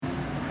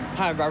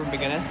Hi, I'm Robert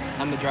McGinnis.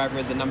 I'm the driver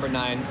of the number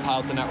 9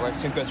 Piloted Network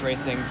Synchros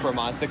Racing Pro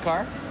Mazda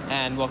car,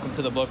 and welcome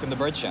to the Bloke and the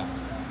Bird Show.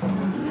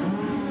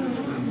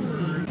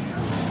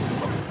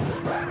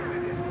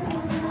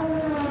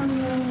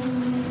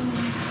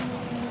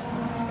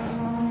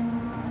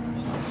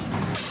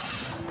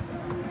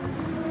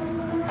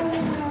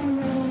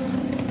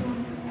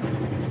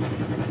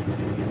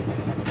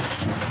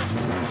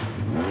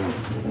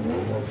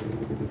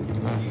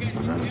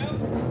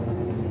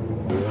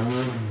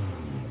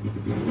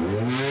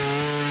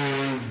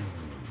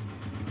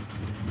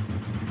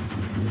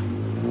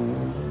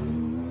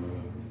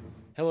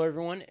 Hello,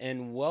 everyone,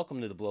 and welcome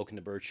to the Bloke and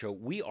the Bird Show.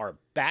 We are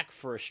back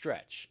for a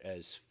stretch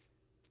as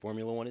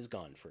Formula One is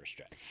gone for a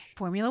stretch.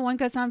 Formula One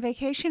goes on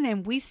vacation,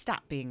 and we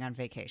stop being on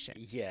vacation.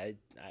 Yeah,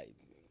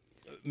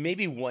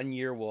 maybe 1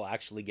 year we'll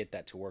actually get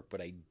that to work, but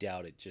I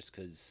doubt it just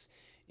because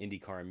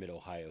IndyCar in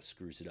Mid-Ohio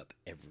screws it up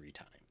every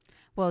time.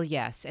 Well,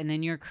 yes, and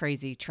then your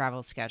crazy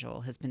travel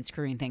schedule has been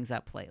screwing things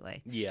up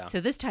lately. Yeah. So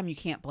this time you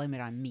can't blame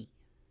it on me.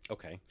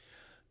 Okay.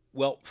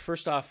 Well,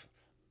 first off,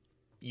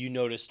 you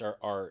noticed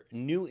our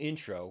new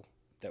intro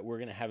that we're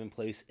going to have in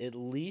place at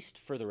least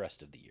for the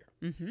rest of the year.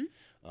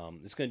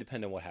 Mm-hmm. It's going to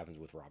depend on what happens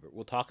with Robert.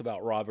 We'll talk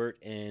about Robert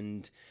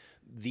and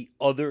the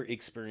other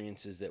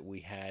experiences that we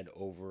had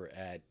over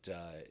at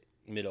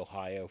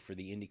Mid-Ohio for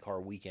the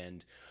IndyCar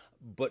weekend.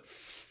 But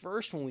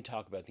first, when we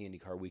talk about the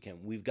IndyCar weekend,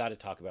 we've got to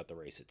talk about the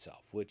race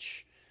itself,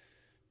 which,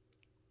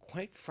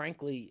 quite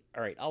frankly,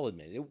 all right, I'll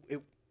admit,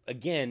 it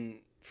again,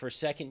 for a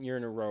second year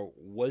in a row,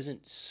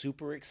 wasn't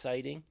super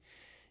exciting,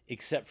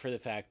 except for the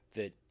fact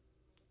that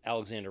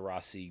Alexander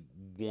Rossi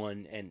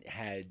won and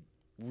had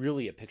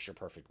really a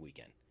picture-perfect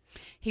weekend.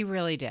 He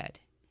really did.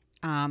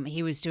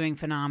 He was doing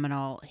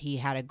phenomenal. He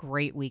had a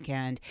great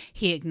weekend.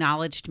 He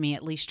acknowledged me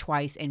at least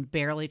twice and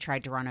barely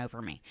tried to run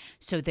over me.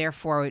 So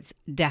therefore, it's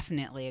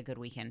definitely a good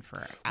weekend for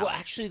Alex. Well,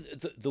 actually,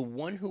 the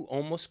one who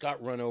almost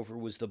got run over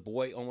was the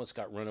boy almost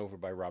got run over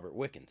by Robert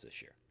Wickens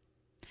this year.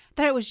 I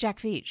thought it was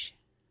Jack Veach.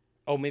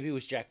 Oh, maybe it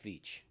was Jack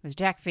Veach. It was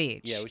Jack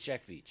Veach. Yeah, it was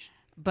Jack Veach.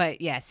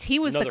 But yes, he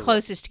was the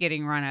closest to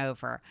getting run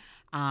over.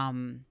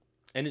 And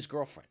his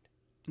girlfriend.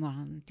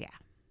 Well, yeah.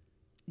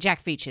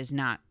 Jack Veach is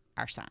not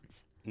our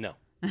sons. No.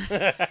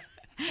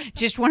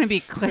 Just want to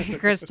be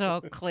crystal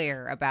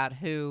clear about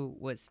who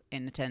was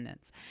in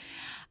attendance.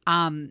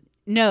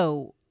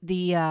 No,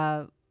 the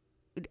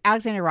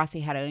Alexander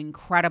Rossi had an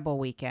incredible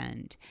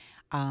weekend.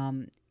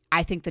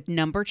 I think the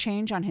number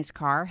change on his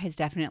car has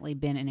definitely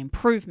been an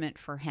improvement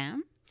for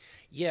him.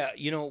 Yeah,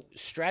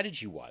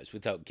 strategy-wise,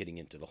 without getting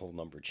into the whole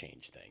number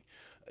change thing,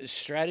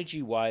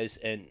 strategy-wise,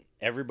 and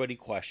everybody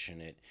question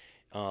it,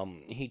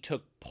 he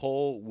took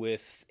pole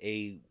with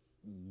a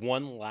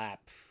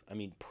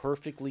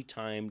perfectly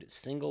timed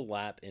single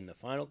lap in the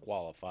final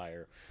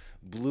qualifier,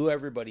 blew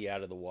everybody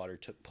out of the water,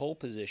 took pole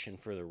position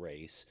for the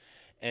race,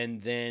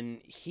 and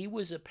then he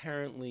was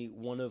apparently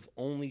one of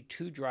only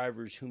 2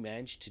 drivers who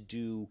managed to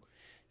do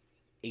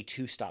a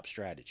 2-stop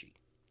strategy.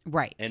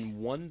 Right. And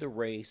won the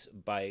race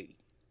by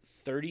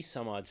 30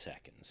 some odd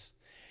seconds.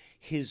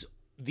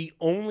 The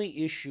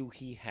only issue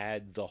he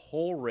had the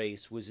whole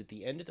race was at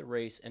the end of the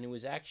race, and it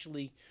was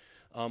actually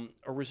a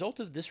result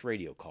of this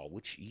radio call,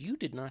 which you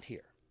did not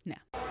hear. No.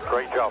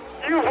 Great job.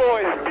 You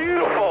boys,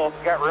 beautiful.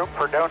 Got room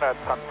for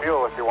donuts on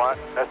fuel if you want.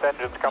 This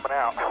engine's coming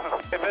out.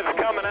 If it's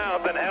coming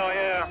out, then hell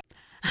yeah.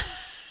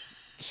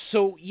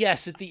 So,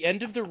 yes, at the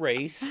end of the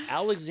race,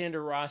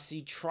 Alexander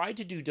Rossi tried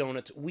to do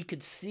donuts. We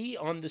could see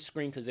on the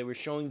screen, because they were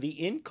showing the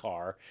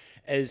in-car,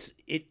 as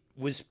it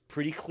was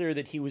pretty clear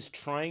that he was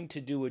trying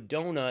to do a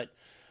donut,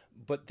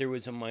 but there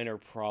was a minor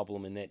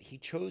problem in that he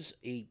chose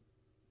a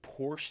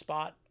poor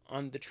spot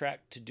on the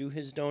track to do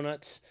his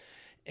donuts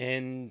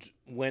and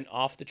went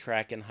off the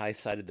track and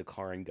high-sided the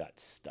car and got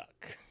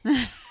stuck.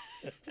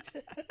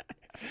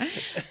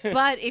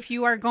 But if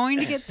you are going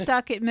to get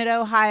stuck at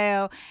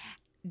Mid-Ohio,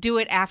 do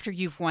it after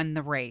you've won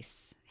the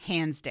race,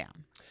 hands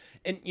down.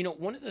 And,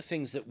 one of the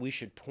things that we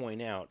should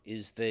point out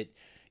is that,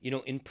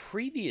 in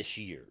previous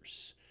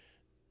years,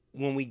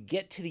 when we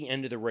get to the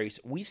end of the race,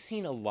 we've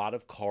seen a lot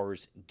of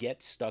cars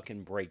get stuck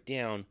and break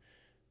down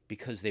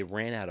because they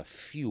ran out of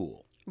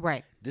fuel.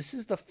 Right. This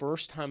is the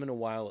first time in a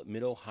while at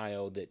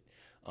Mid-Ohio that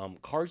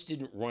cars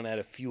didn't run out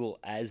of fuel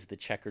as the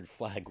checkered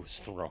flag was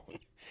thrown.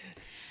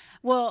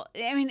 Well,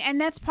 and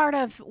that's part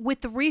of,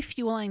 with the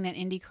refueling that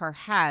IndyCar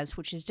has,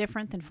 which is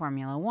different than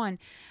Formula One,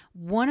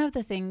 one of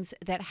the things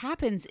that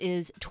happens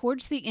is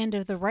towards the end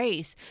of the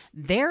race,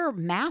 their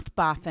math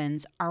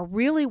boffins are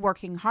really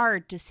working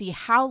hard to see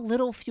how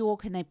little fuel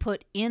can they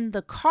put in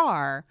the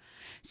car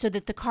so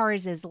that the car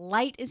is as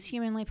light as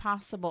humanly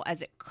possible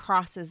as it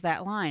crosses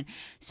that line.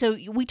 So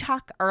we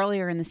talked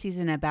earlier in the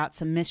season about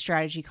some missed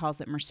strategy calls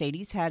that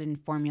Mercedes had in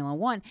Formula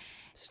One.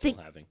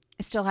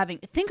 Still having.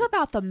 Think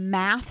about the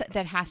math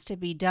that has to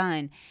be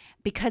done,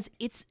 because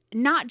it's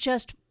not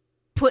just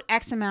put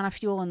X amount of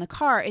fuel in the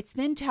car. It's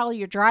then tell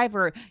your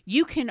driver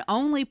you can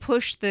only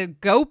push the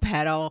go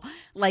pedal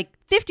like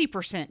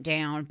 50%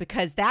 down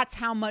because that's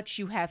how much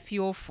you have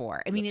fuel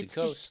for. I mean, lift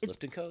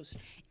and coast.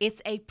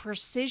 It's a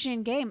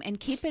precision game. And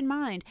keep in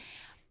mind,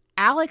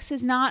 Alex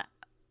is not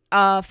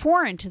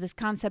foreign to this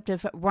concept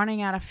of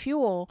running out of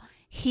fuel.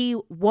 He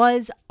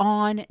was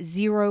on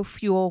zero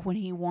fuel when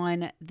he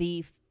won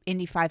the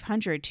Indy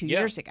 500 2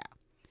 years ago.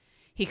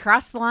 He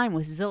crossed the line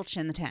with zilch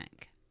in the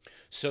tank.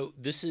 So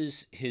this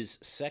is his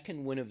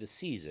second win of the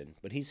season,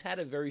 but he's had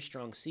a very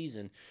strong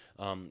season.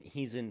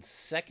 He's in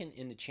second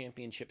in the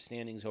championship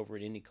standings over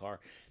at IndyCar.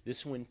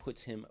 This win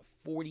puts him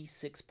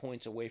 46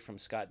 points away from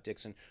Scott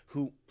Dixon,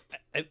 who,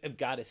 I've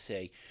got to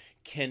say,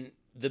 can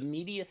the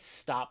media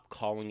stop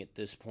calling at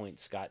this point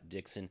Scott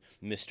Dixon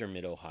Mr.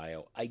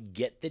 Mid-Ohio? I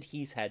get that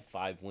he's had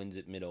 5 wins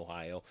at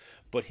Mid-Ohio,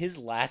 but his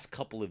last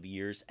couple of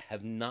years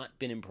have not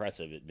been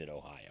impressive at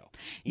Mid-Ohio.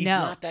 He's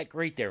not that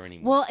great there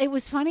anymore. Well, it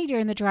was funny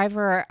during the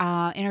driver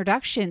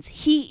introductions.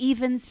 He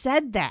even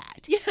said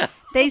that. Yeah.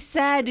 They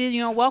said,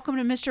 welcome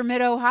to Mr.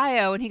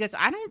 Mid-Ohio. And he goes,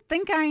 I don't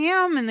think I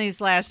am in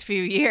these last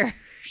few years.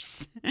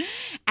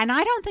 And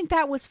I don't think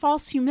that was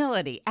false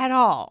humility at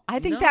all. I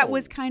think that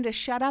was kind of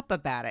shut up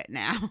about it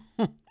now.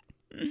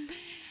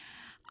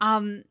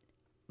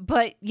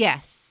 But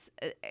yes,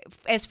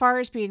 as far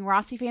as being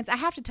Rossi fans, I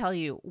have to tell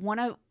you,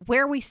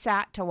 where we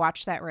sat to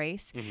watch that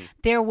race,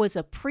 there was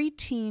a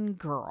preteen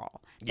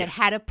girl that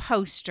had a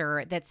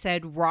poster that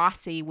said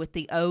Rossi with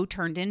the O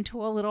turned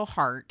into a little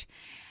heart.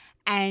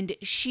 And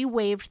she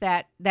waved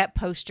that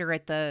poster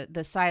at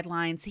the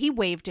sidelines. He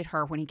waved at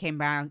her when he came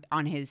back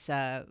on his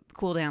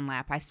cool down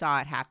lap. I saw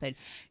it happen.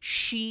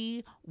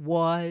 She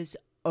was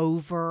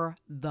over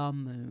the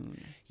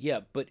moon.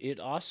 Yeah, but it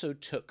also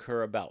took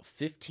her about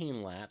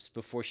 15 laps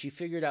before she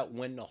figured out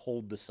when to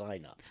hold the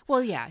sign up.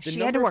 Well, yeah, she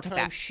had to work with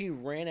that. She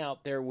ran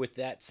out there with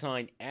that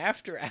sign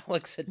after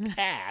Alex had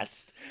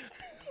passed.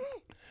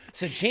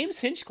 So James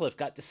Hinchcliffe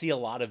got to see a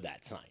lot of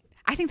that sign.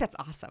 I think that's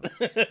awesome.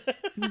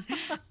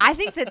 I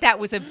think that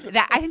was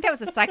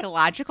a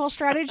psychological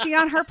strategy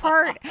on her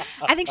part.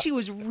 I think she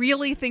was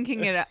really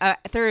thinking it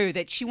through,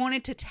 that she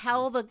wanted to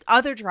tell the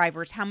other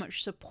drivers how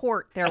much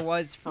support there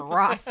was for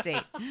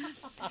Rossi.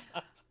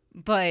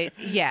 But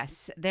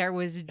yes, there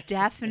was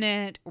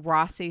definite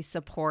Rossi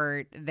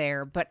support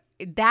there. But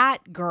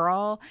that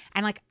girl,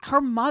 and like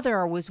her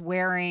mother was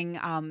wearing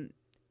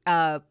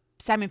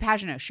Simon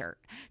Pagenaud shirt.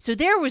 So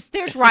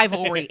there's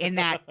rivalry in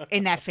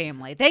that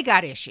family. They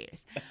got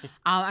issues.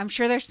 I'm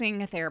sure they're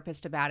seeing a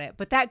therapist about it.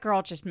 But that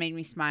girl just made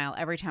me smile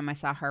every time I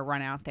saw her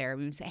run out there. It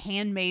was a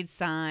handmade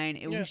sign.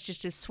 It was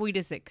just as sweet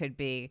as it could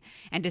be.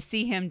 And to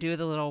see him do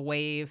the little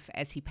wave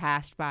as he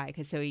passed by,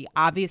 because so he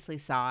obviously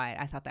saw it,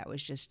 I thought that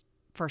was just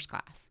first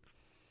class.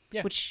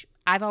 Yeah. Which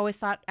I've always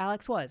thought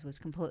Alex was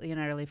completely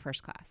and utterly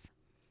first class.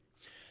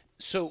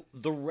 So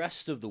the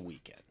rest of the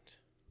weekend,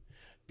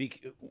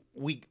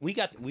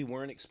 we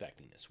weren't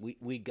expecting this.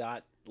 We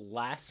got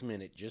last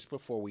minute, just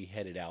before we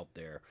headed out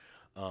there,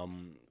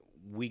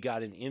 we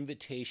got an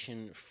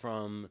invitation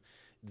from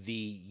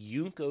the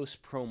Juncos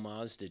Pro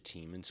Mazda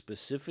team, and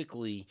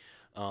specifically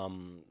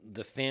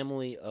the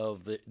family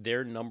of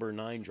their number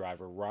 9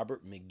 driver,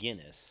 Robert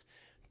McGinnis,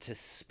 to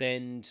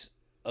spend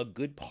a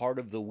good part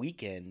of the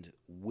weekend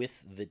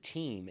with the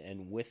team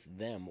and with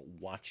them,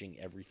 watching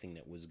everything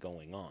that was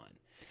going on.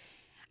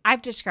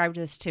 I've described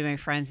this to my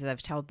friends as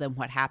I've told them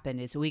what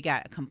happened is we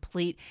got a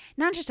complete,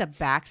 not just a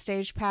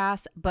backstage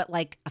pass, but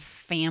like a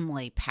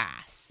family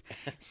pass.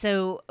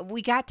 So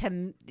we got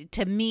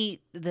to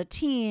meet the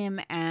team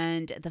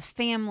and the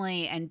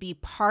family and be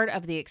part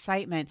of the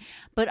excitement,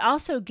 but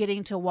also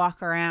getting to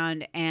walk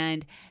around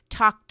and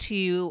talk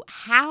to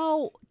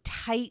how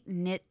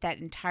tight-knit that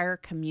entire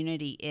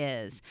community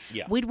is.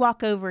 Yeah. We'd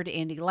walk over to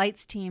Indy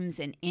Lights teams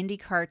and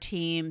IndyCar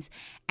teams,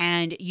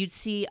 and you'd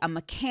see a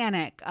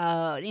mechanic,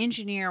 an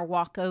engineer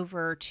walk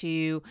over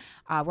to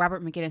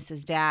Robert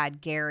McGinnis's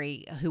dad,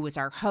 Gary, who was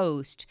our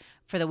host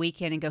for the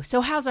weekend, and go,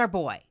 "So how's our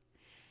boy?"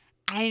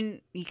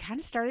 And you kind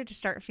of started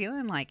to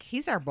feeling like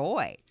he's our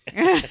boy.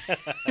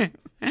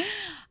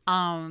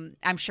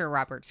 I'm sure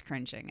Robert's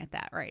cringing at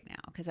that right now,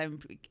 because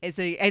as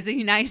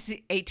a nice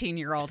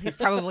 18-year-old, he's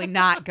probably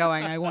not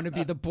going, "I want to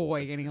be the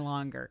boy" any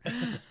longer.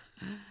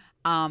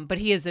 But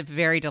he is a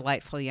very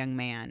delightful young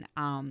man.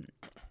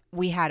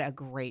 We had a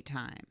great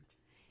time.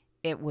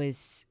 It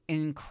was an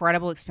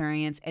incredible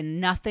experience, and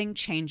nothing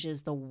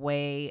changes the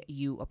way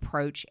you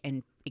approach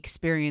and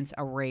experience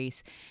a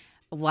race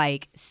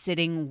like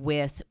sitting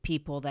with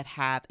people that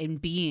have,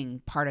 and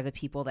being part of the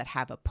people that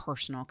have a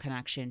personal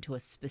connection to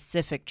a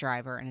specific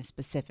driver and a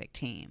specific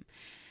team.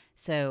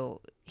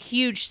 So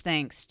huge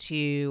thanks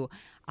to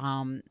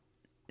the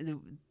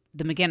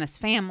McGinnis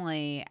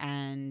family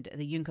and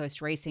the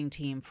Juncos Racing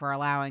team for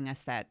allowing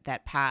us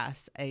that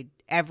pass.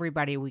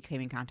 Everybody we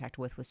came in contact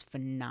with was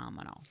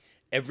phenomenal.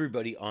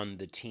 Everybody on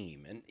the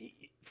team, and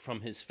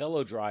from his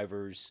fellow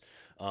drivers,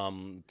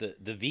 the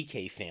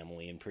VK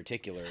family in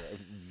particular, a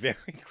very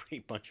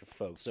great bunch of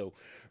folks. So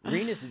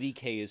Rinus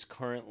VK is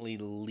currently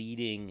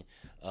leading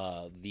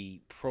the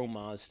Pro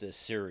Mazda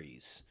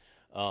series.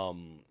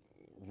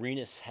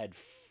 Rinus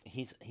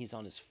he's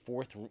on his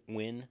 4th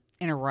win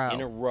in a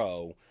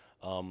row.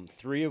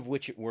 3 of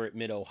which were at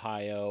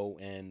Mid-Ohio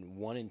and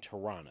 1 in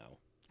Toronto.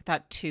 I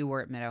thought 2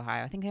 were at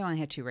Mid-Ohio. I think they only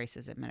had 2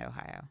 races at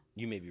Mid-Ohio.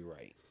 You may be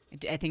right.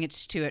 I think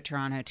it's 2 at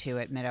Toronto, 2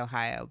 at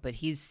Mid-Ohio. But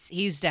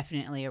he's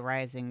definitely a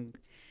rising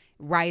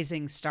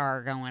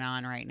star going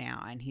on right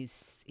now, and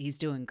he's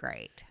doing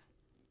great.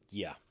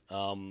 Yeah.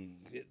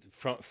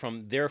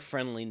 From their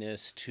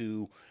friendliness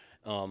to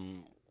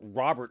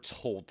Robert's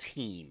whole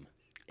team.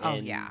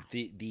 And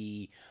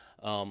the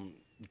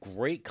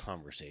great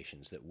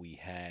conversations that we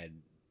had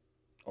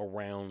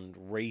around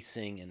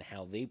racing and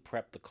how they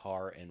prepped the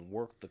car and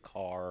worked the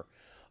car,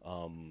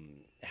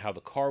 how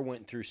the car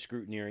went through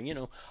scrutineering. You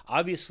know,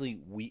 obviously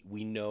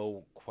we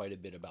know quite a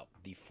bit about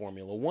the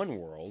Formula One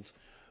world,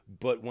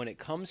 but when it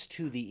comes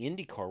to the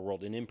IndyCar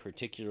world, and in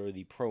particular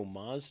the Pro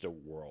Mazda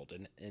world,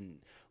 and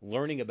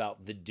learning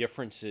about the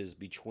differences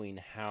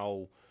between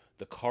how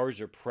the cars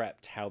are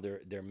prepped, how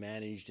they're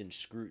managed and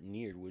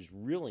scrutineered was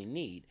really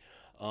neat.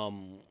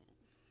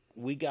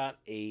 We got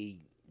a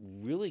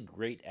really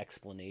great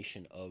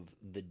explanation of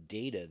the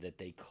data that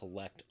they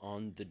collect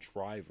on the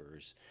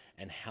drivers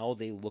and how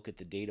they look at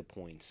the data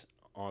points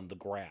on the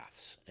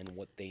graphs and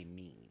what they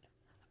mean.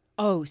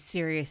 Oh,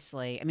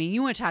 seriously. I mean,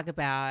 you want to talk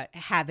about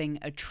having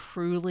a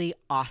truly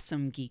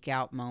awesome geek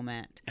out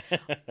moment.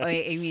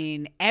 I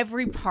mean,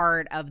 every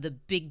part of the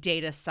big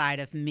data side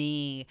of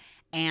me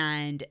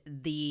and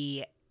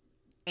the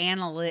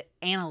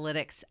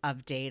analytics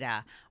of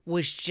data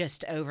was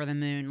just over the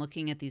moon,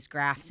 looking at these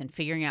graphs and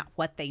figuring out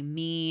what they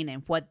mean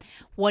and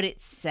what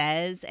it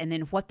says, and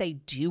then what they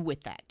do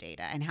with that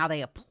data and how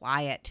they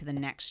apply it to the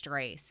next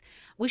race.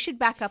 We should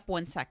back up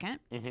 1 second.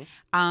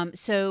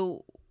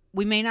 So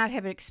we may not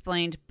have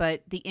explained,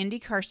 but the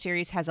IndyCar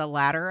series has a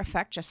ladder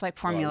effect, just like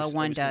Formula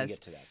One does.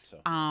 Get to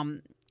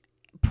that,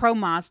 Pro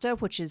Mazda,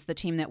 which is the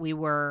team that we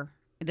were,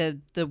 the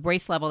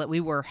race level that we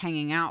were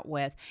hanging out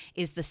with,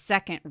 is the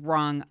second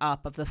rung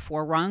up of the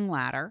 4-rung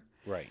ladder.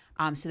 Right.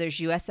 So there's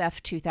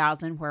USF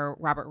 2000, where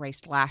Robert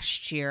raced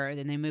last year.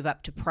 Then they move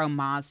up to Pro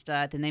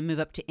Mazda. Then they move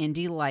up to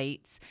Indy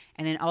Lights,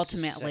 and then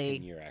ultimately, it's the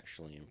second year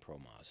actually in Pro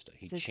Mazda.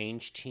 He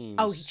changed teams.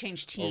 Oh, he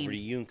changed teams over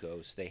to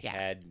Juncos. They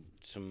had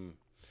some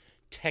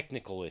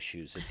technical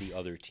issues at the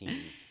other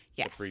team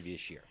the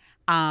previous year.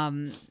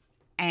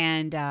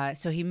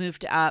 So he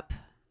moved up.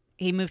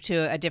 He moved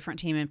to a different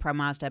team in Pro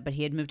Mazda, but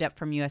he had moved up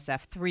from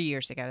USF 3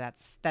 years ago.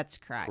 That's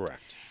correct.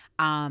 Correct.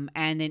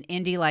 And then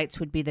Indy Lights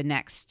would be the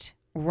next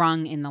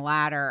rung in the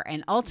ladder,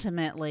 and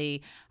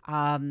ultimately,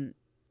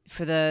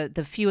 for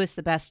the fewest,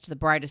 the best, the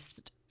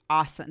brightest,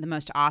 awesome, the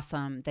most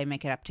awesome, they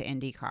make it up to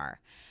IndyCar,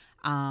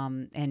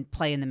 and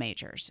play in the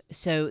majors.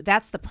 So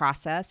that's the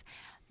process.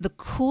 The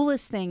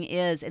coolest thing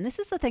is, and this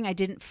is the thing I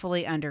didn't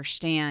fully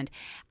understand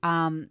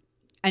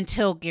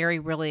until Gary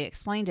really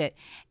explained it,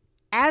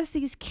 as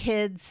these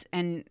kids,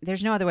 and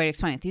there's no other way to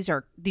explain it, these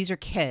are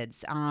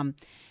kids.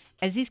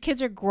 As these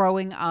kids are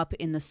growing up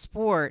in the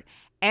sport,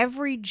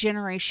 every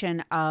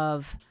generation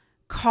of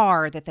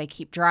car that they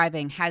keep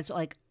driving has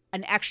like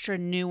an extra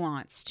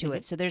nuance to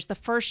it. So there's the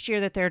first year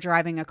that they're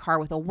driving a car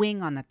with a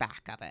wing on the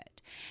back of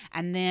it.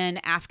 And then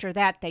after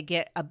that, they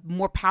get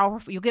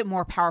you'll get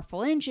more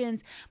powerful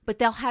engines, but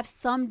they'll have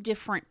some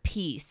different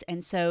piece.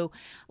 And so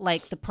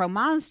like the Pro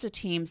Mazda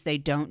teams, they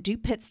don't do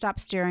pit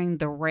stops during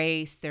the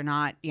race. They're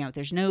not,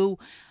 there's no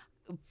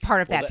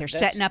part of that. They're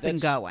setting up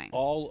and going.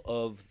 All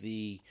of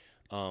the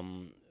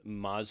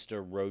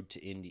Mazda Road to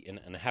Indy,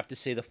 and I have to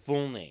say the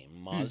full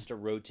name, Mazda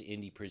Road to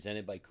Indy,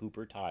 presented by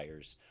Cooper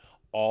Tires.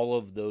 All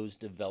of those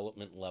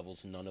development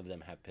levels, none of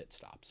them have pit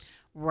stops.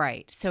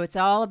 Right. So it's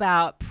all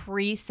about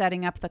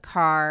pre-setting up the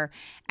car.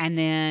 And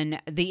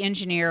then the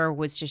engineer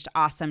was just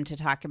awesome to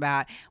talk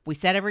about. We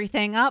set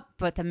everything up,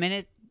 but the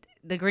minute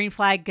the green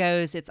flag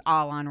goes, it's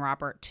all on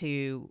Robert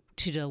to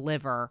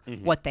deliver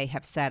what they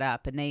have set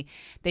up. And they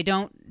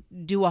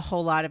don't do a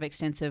whole lot of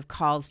extensive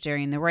calls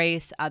during the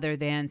race other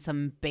than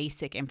some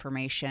basic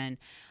information,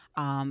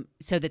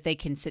 so that they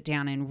can sit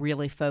down and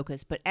really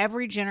focus. But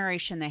every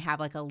generation, they have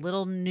like a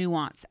little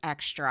nuance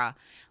extra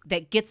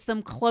that gets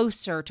them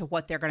closer to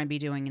what they're going to be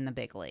doing in the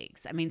big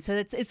leagues. I mean, so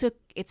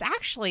it's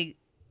actually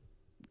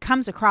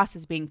comes across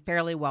as being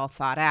fairly well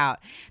thought out.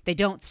 They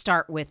don't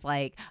start with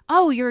like,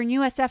 oh, you're in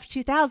USF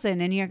 2000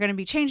 and you're going to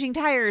be changing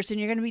tires and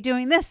you're going to be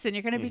doing this and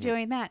you're going to be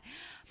doing that.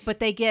 But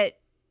they get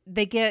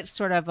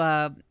sort of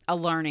a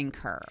learning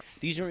curve.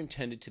 These are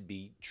intended to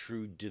be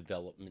true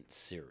development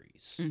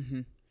series.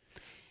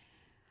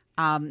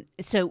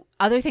 So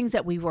other things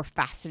that we were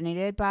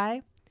fascinated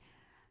by,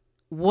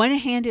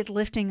 one-handed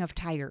lifting of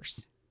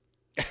tires.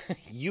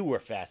 You were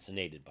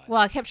fascinated by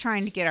Well, I kept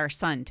trying to get our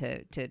son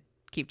to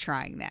keep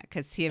trying that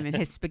because him and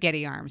his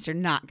spaghetti arms are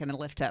not going to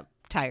lift up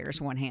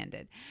tires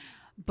one-handed.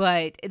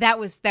 But that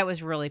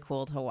was really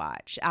cool to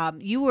watch.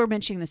 You were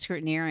mentioning the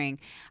scrutineering.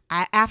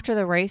 After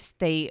the race,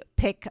 they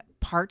pick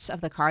parts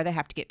of the car that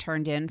have to get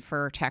turned in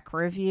for tech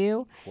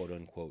review. Quote,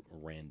 unquote,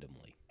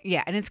 randomly.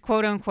 Yeah, and it's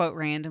quote unquote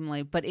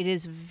randomly, but it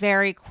is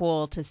very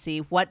cool to see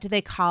what do they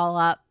call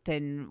up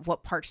and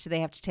what parts do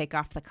they have to take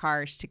off the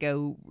cars to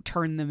go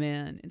turn them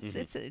in.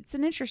 It's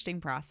an interesting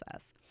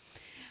process.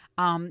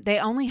 They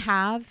only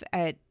have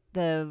at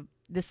the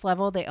this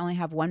level, they only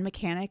have one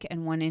mechanic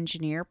and one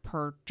engineer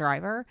per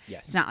driver.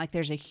 Yes. It's not like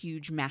there's a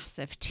huge,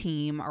 massive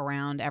team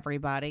around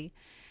everybody.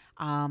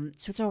 So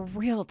it's a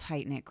real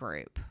tight-knit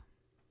group.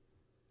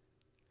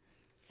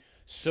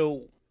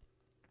 So,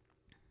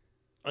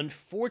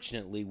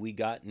 unfortunately, we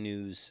got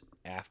news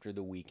after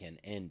the weekend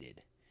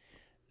ended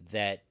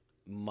that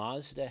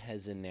Mazda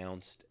has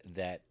announced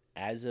that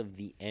as of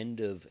the end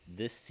of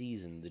this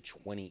season, the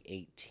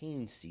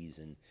 2018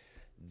 season,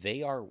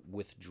 they are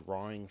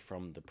withdrawing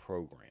from the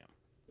program.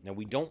 Now,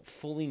 we don't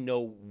fully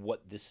know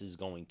what this is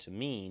going to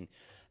mean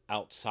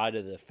outside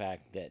of the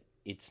fact that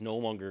it's no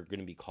longer going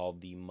to be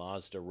called the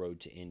Mazda Road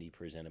to Indy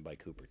presented by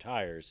Cooper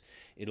Tires.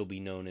 It'll be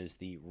known as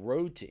the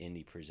Road to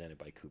Indy presented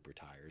by Cooper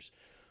Tires.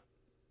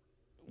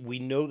 We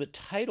know the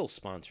title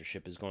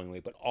sponsorship is going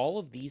away, but all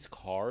of these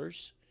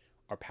cars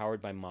are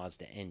powered by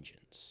Mazda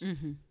engines.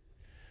 Mm-hmm.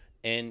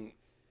 And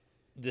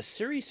the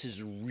series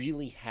has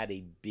really had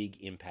a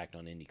big impact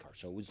on IndyCar.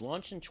 So it was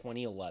launched in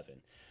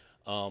 2011.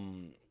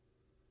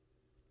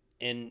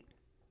 And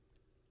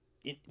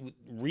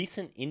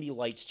recent Indy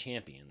Lights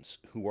champions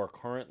who are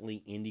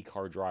currently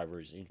IndyCar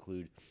drivers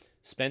include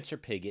Spencer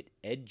Pigot,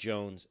 Ed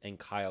Jones, and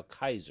Kyle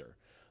Kaiser.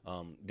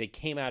 They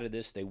came out of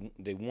this.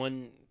 They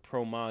won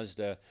Pro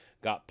Mazda,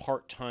 got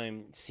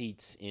part-time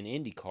seats in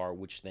IndyCar,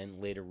 which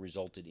then later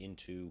resulted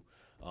into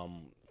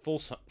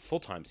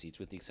full-time seats,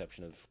 with the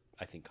exception of,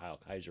 I think, Kyle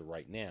Kaiser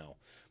right now.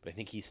 But I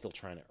think he's still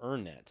trying to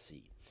earn that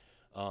seat.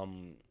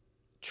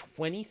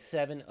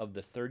 27 of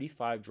the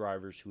 35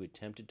 drivers who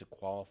attempted to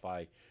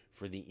qualify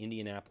for the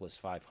Indianapolis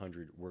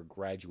 500 were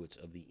graduates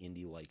of the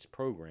Indy Lights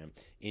program.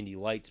 Indy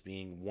Lights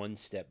being one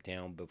step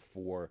down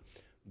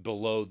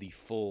below the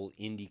full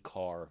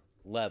IndyCar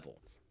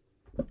level.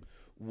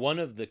 One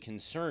of the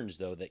concerns,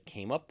 though, that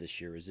came up this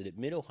year is that at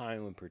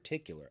Mid-Ohio in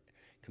particular,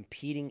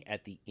 competing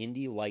at the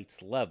Indy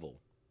Lights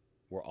level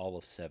were all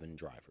of 7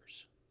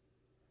 drivers.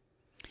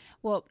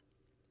 Well,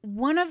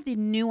 one of the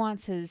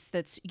nuances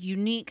that's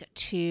unique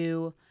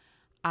to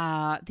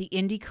the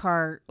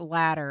IndyCar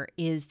ladder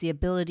is the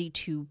ability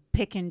to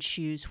pick and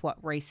choose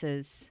what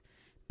races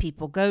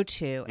people go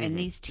to. Mm-hmm. And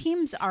these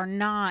teams are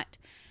not,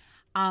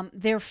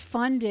 they're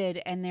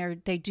funded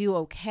and they do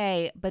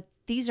okay, but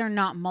these are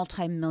not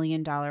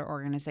multi-million-dollar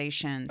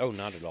organizations. Oh,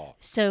 not at all.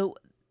 So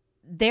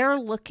they're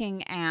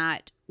looking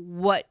at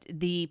what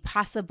the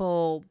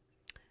possible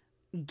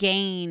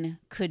gain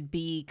could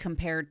be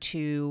compared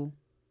to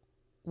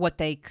what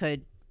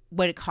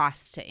it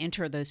costs to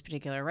enter those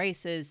particular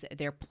races.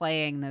 They're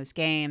playing those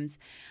games,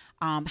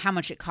 how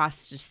much it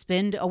costs to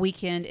spend a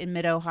weekend in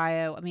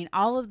Mid-Ohio. I mean,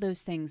 all of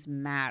those things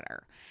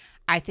matter.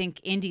 I think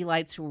Indy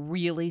Lights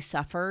really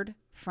suffered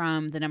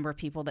from the number of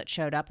people that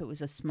showed up. It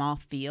was a small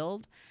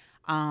field.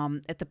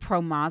 At the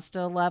Pro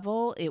Mazda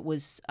level, it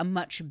was a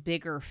much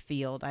bigger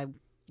field. I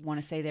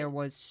want to say there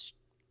was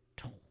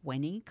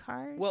 20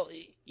 cars. Well,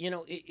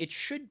 it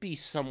should be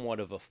somewhat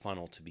of a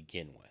funnel to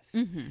begin with.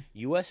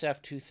 Mm-hmm.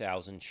 USF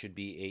 2000 should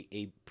be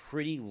a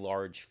pretty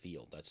large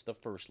field. That's the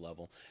first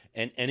level.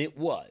 And it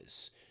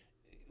was,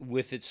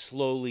 with it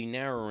slowly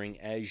narrowing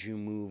as you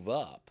move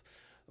up.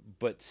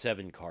 But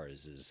 7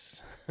 cars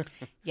is...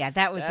 yeah,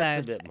 that was that's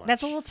a bit much.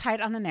 That's a little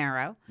tight on the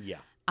narrow. Yeah.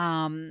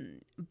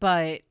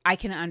 But I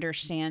can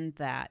understand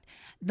that.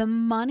 The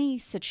money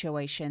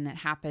situation that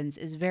happens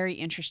is very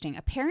interesting.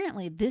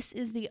 Apparently, this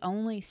is the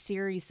only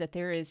series that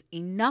there is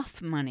enough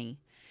money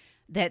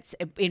that's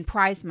in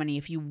prize money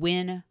if you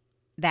win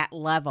that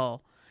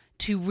level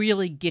to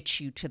really get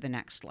you to the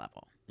next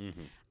level.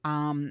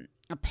 Mm-hmm.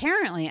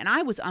 Apparently, and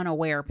I was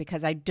unaware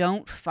because I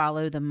don't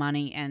follow the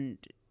money and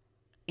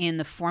in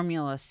the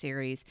Formula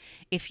series,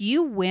 if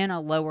you win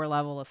a lower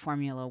level of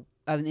Formula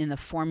in the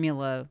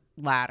Formula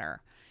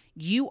ladder,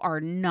 you are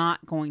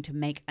not going to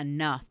make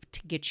enough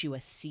to get you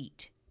a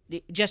seat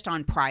just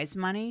on prize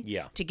money.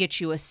 Yeah. To get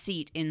you a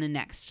seat in the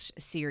next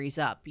series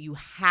up. You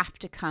have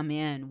to come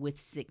in with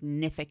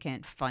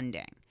significant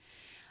funding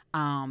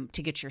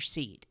to get your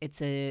seat.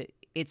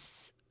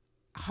 It's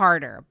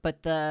harder,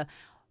 but the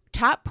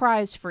top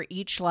prize for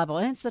each level,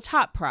 and it's the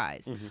top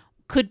prize, mm-hmm.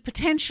 could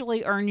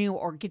potentially earn you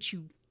or get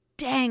you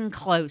dang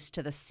close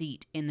to the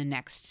seat in the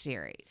next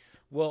series.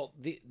 Well,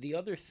 the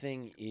other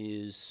thing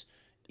is,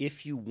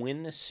 if you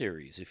win the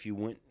series, if you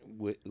win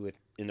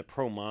in the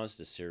Pro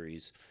Mazda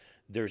series,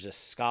 there's a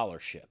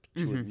scholarship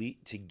to mm-hmm.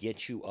 To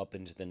get you up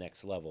into the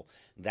next level.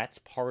 That's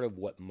part of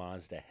what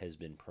Mazda has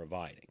been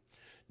providing.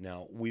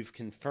 Now, we've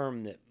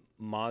confirmed that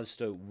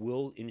Mazda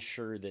will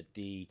ensure that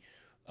the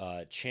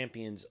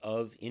champions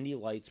of Indy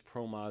Lights,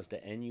 Pro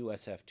Mazda, and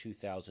USF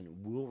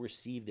 2000 will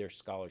receive their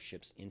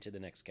scholarships into the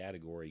next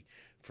category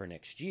for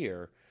next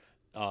year.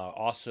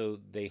 Also,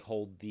 they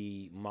hold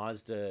the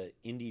Mazda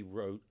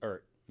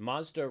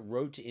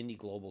Road to Indy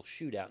Global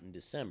Shootout in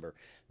December.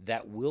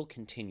 That will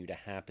continue to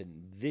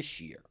happen this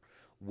year.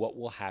 What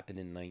will happen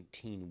in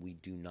 2019, we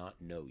do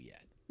not know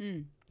yet.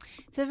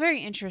 It's a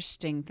very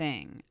interesting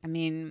thing. I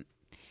mean,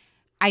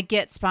 I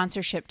get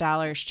sponsorship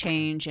dollars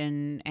change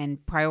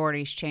and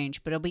priorities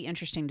change, but it'll be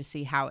interesting to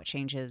see how it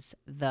changes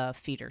the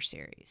feeder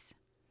series.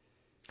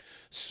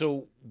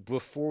 So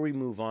before we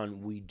move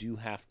on, we do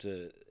have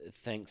to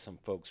thank some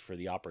folks for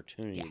the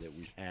opportunity that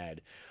we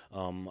had.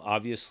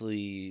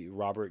 Obviously,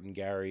 Robert and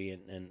Gary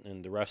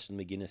and the rest of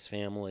the McGinnis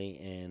family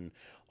and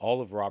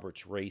all of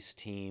Robert's race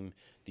team,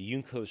 the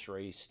Yuncos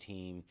race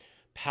team,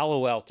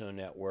 Palo Alto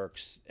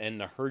Networks, and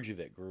the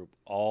Herjavec group,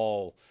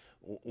 all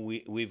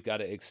we've got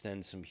to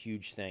extend some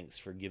huge thanks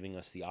for giving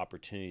us the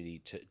opportunity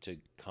to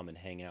come and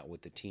hang out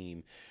with the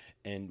team.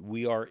 And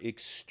we are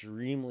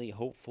extremely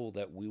hopeful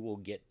that we will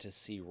get to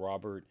see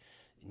Robert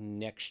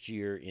next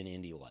year in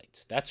Indy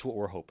Lights. That's what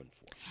we're hoping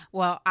for.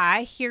 Well,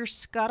 I hear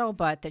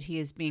scuttlebutt that he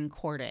is being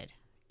courted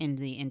in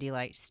the Indy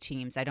Lights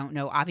teams. I don't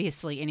know,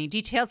 obviously, any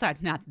details. I'm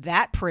not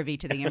that privy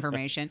to the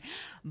information,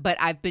 but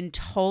I've been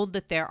told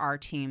that there are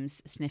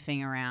teams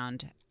sniffing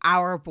around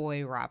our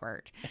boy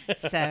Robert.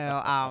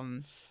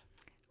 So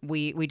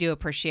we do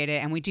appreciate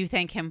it, and we do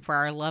thank him for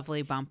our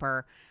lovely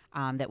bumper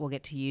that we'll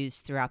get to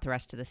use throughout the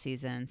rest of the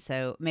season.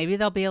 So maybe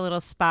there'll be a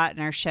little spot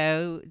in our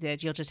show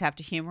that you'll just have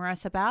to humor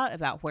us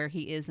about where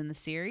he is in the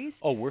series.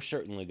 Oh, we're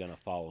certainly going to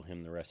follow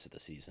him the rest of the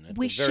season, at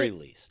the very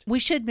least. We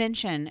should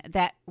mention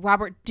that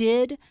Robert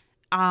did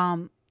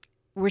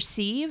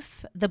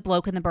receive the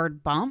Bloke and the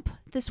Bird bump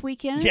this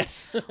weekend.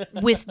 Yes.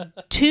 With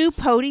 2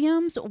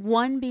 podiums,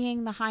 one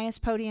being the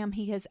highest podium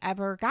he has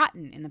ever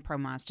gotten in the Pro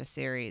Mazda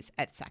series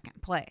at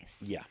 2nd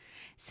place. Yeah.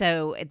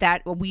 So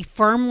that we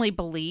firmly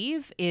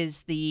believe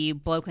is the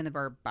Bloke and the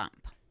Bird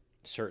bump.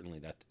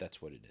 Certainly, that's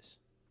what it is.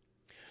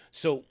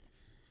 So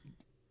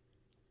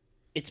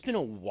it's been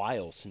a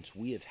while since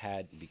we have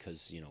had,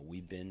 because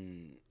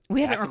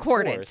we haven't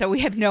recorded, so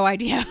we have no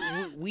idea.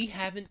 we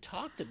haven't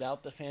talked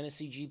about the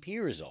Fantasy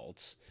GP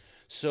results.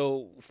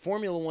 So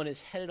Formula One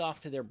is headed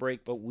off to their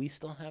break, but we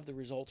still have the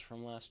results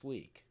from last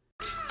week.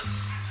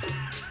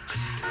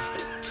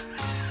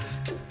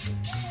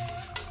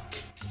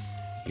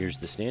 Here's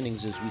the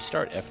standings as we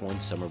start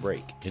F1 summer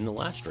break. In the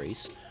last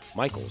race,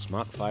 Michael's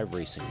Mach 5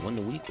 Racing won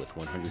the week with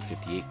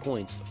 158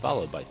 points,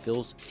 followed by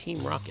Phil's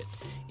Team Rocket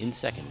in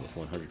second with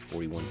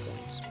 141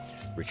 points.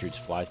 Richard's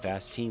Fly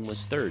Fast team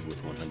was third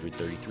with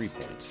 133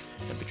 points,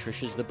 and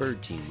Patricia's The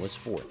Bird team was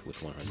fourth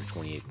with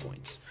 128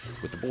 points,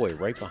 with the boy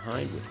right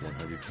behind with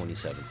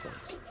 127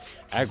 points.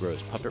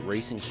 Agro's Puppet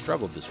Racing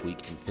struggled this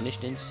week and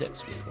finished in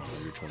sixth with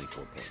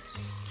 124 points.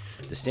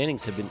 The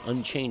standings have been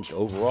unchanged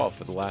overall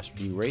for the last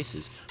few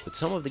races, but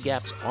some of the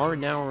gaps are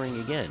narrowing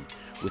again,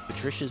 with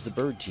Patricia's The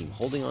Bird team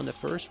holding on to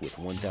first with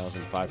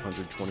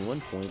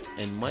 1,521 points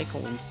and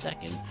Michael in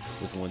second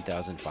with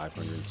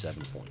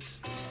 1,507 points.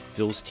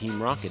 Phil's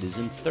Team Rocket is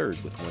in third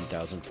with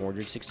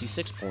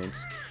 1,466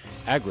 points.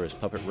 Agro's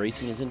Puppet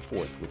Racing is in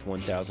fourth with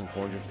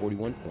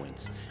 1,441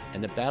 points,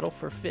 and the battle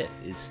for fifth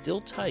is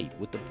still tight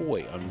with the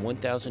boy on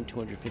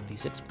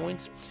 1,256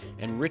 points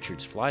and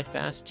Richard's Fly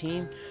Fast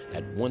team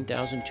at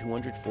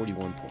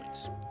 1,241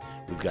 points.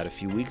 We've got a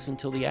few weeks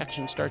until the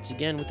action starts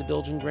again with the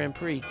Belgian Grand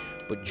Prix,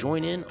 but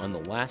join in on the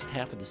last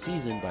half of the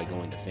season by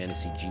going to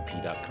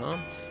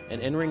fantasygp.com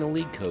and entering a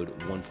league code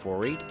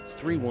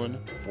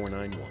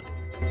 14831491.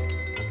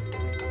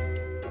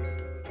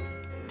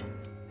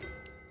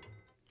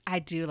 I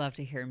do love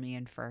to hear me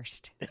in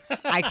first.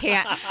 I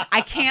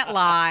can't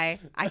lie.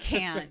 I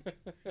can't.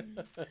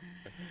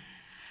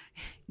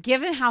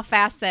 Given how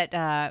fast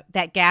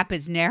that gap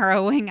is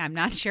narrowing, I'm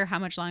not sure how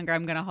much longer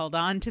I'm going to hold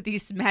on to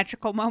these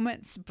magical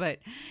moments, but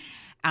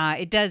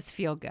it does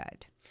feel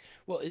good.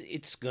 Well,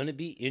 it's going to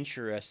be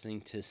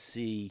interesting to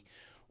see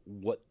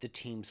what the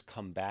teams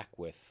come back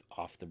with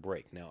off the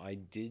break. Now, I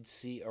did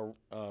see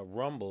a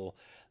rumble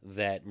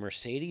that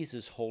Mercedes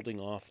is holding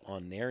off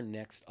on their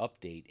next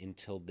update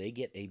until they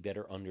get a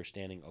better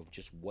understanding of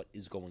just what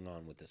is going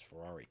on with this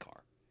Ferrari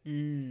car.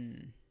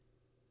 They're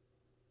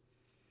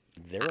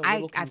a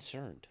little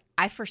concerned.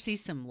 I foresee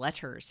some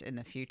letters in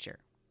the future.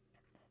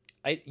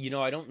 I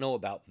don't know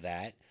about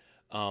that,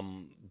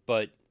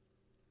 but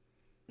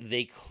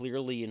they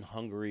clearly in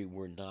Hungary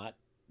were not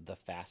the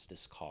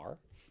fastest car,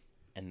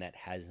 and that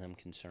has them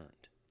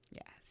concerned.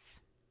 Yes.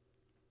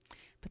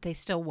 But they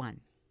still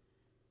won.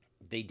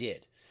 They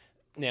did.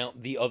 Now,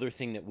 the other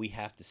thing that we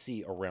have to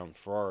see around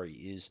Ferrari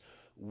is,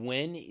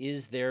 when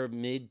is their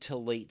mid to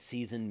late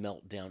season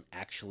meltdown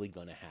actually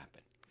going to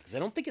happen? Because I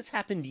don't think it's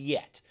happened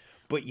yet,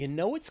 but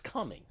it's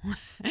coming.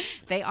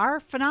 They are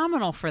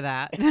phenomenal for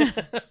that.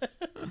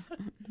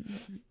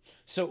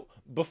 So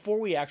before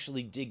we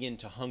actually dig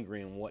into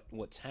Hungary and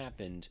what's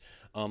happened,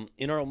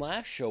 in our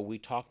last show we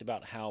talked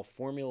about how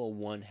Formula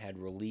One had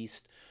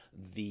released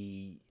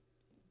the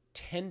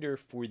tender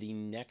for the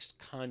next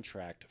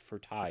contract for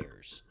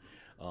tires,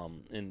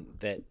 and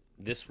that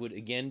this would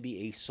again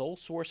be a sole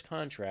source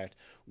contract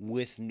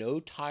with no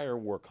tire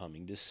war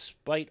coming,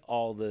 despite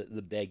all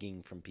the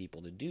begging from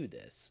people to do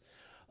this.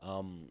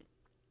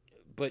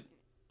 But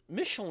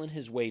Michelin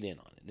has weighed in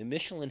on it, and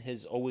Michelin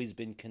has always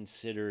been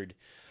considered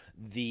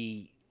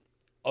the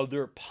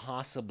other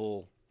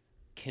possible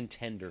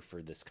contender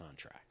for this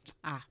contract.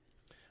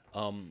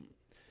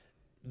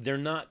 They're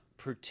not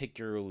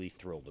particularly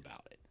thrilled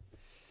about it.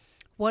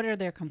 What are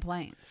their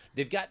complaints?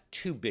 They've got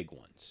two big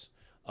ones.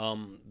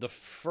 The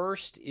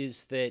first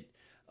is that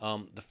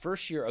The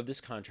first year of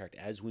this contract,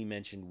 as we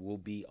mentioned, will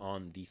be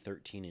on the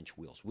 13-inch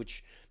wheels,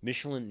 which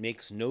Michelin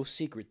makes no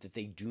secret that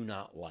they do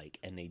not like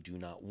and they do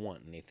not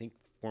want. And they think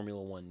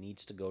Formula One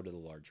needs to go to the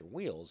larger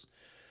wheels.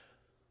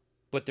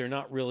 But they're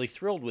not really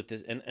thrilled with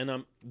this. And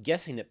I'm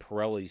guessing that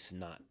Pirelli's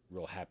not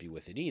real happy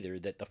with it either,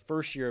 that the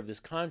first year of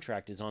this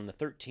contract is on the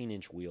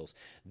 13-inch wheels.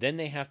 Then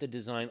they have to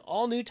design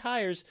all new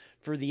tires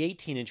for the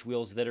 18-inch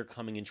wheels that are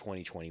coming in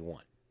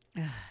 2021.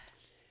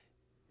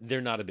 They're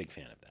not a big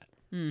fan of that.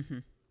 Mm-hmm.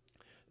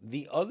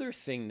 The other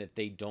thing that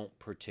they don't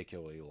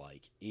particularly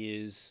like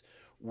is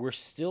we're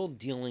still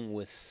dealing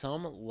with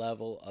some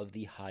level of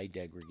the high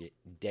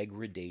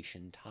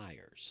degradation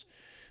tires.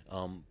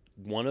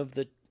 One of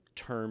the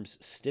terms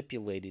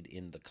stipulated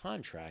in the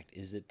contract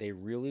is that they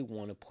really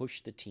want to push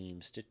the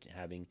teams to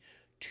having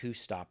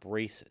two-stop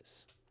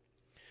races.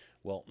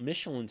 Well,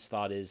 Michelin's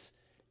thought is,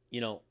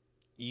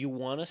 you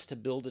want us to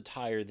build a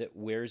tire that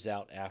wears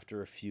out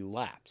after a few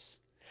laps.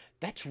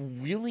 That's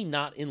really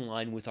not in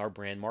line with our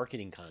brand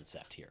marketing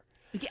concept here.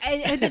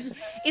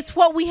 It's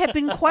what we have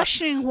been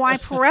questioning, why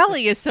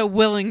Pirelli is so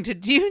willing to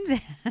do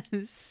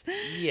this.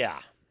 Yeah.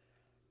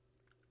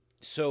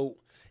 So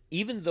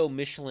even though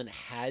Michelin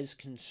has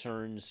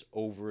concerns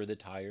over the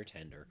tire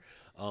tender,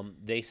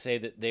 they say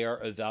that they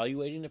are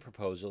evaluating the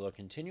proposal, they're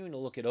continuing to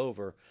look it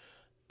over,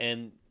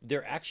 and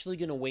they're actually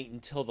going to wait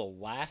until the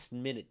last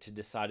minute to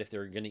decide if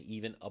they're going to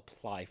even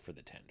apply for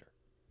the tender.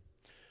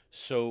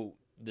 So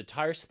the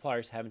tire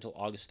suppliers have until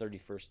August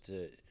 31st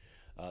to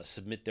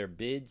submit their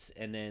bids,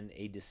 and then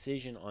a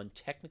decision on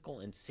technical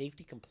and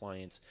safety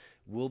compliance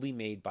will be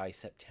made by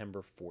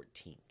September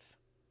 14th.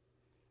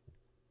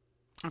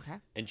 Okay.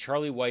 And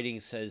Charlie Whiting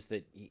says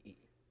that,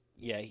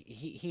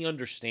 he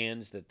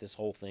understands that this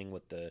whole thing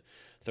with the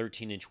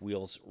 13-inch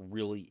wheels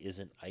really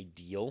isn't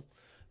ideal,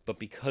 but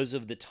because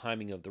of the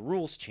timing of the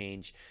rules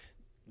change,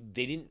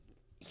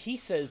 he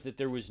says that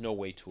there was no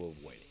way to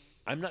avoid it.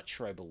 I'm not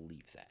sure I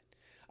believe that.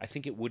 I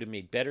think it would have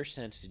made better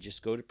sense to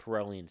just go to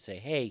Pirelli and say,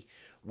 hey,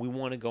 we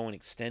want to go and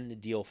extend the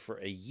deal for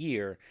a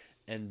year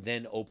and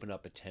then open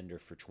up a tender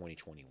for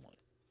 2021.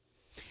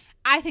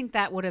 I think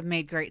that would have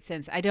made great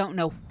sense. I don't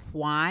know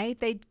why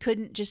they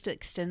couldn't just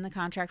extend the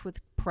contract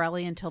with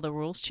Pirelli until the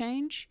rules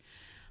change,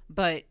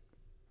 but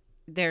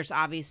there's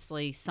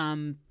obviously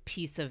some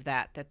piece of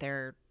that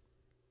they're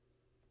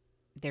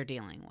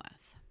dealing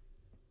with.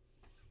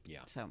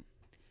 Yeah. So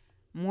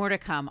more to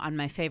come on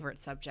my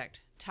favorite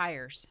subject,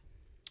 tires.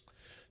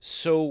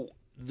 So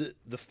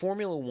the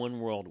Formula One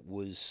world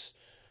was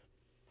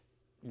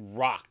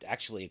rocked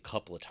actually a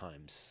couple of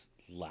times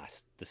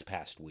this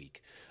past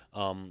week.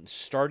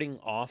 Starting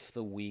off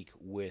the week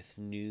with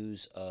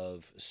news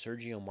of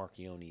Sergio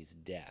Marchionne's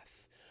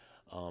death.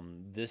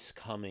 This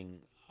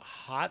coming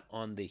hot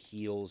on the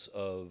heels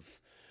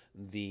of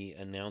the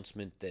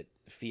announcement that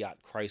Fiat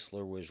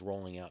Chrysler was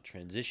rolling out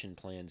transition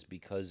plans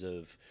because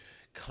of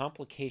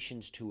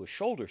complications to a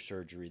shoulder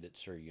surgery that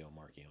Sergio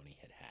Marchionne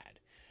had had.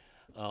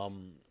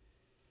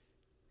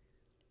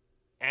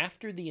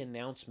 After the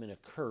announcement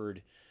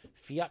occurred,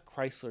 Fiat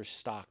Chrysler's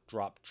stock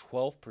dropped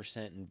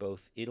 12% in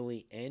both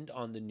Italy and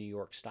on the New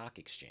York Stock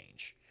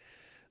Exchange.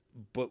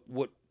 But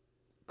what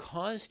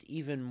caused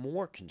even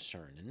more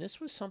concern, and this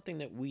was something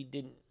that we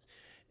didn't,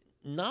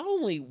 not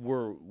only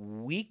were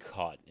we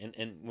caught,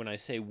 and when I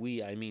say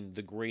we, I mean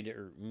the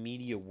greater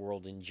media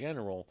world in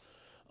general,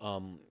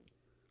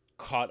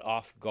 caught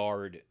off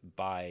guard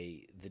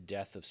by the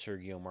death of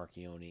Sergio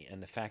Marchionne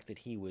and the fact that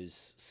he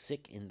was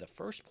sick in the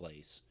first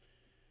place,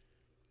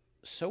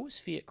 so was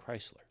Fiat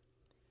Chrysler.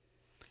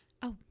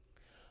 Oh.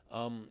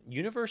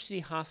 University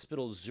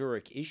Hospital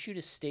Zurich issued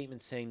a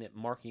statement saying that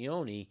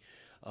Marchionne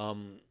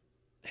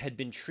had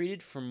been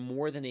treated for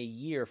more than a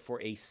year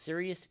for a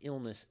serious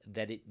illness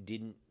that it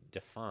didn't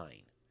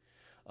define.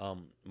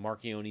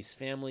 Marchionne's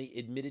family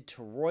admitted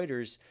to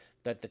Reuters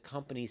that the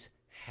companies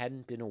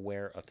hadn't been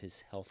aware of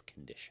his health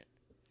condition.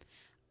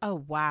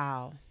 Oh,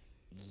 wow.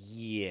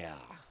 Yeah.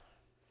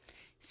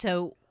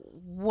 So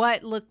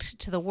what looked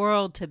to the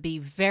world to be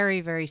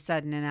very, very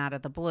sudden and out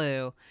of the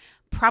blue,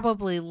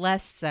 probably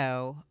less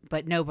so,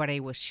 but nobody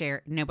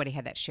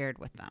had that shared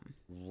with them.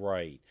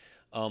 Right.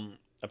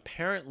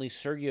 Apparently,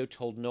 Sergio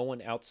told no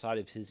one outside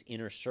of his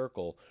inner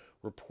circle,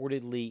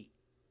 reportedly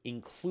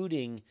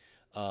including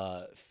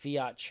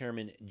Fiat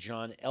chairman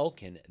John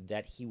Elkann,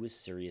 that he was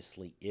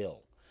seriously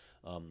ill.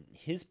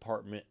 His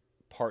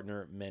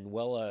partner,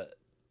 Manuela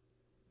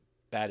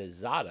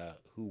Battizzata,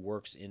 who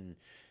works in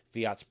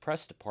Fiat's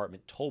press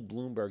department, told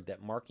Bloomberg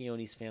that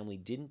Marchionne's family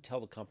didn't tell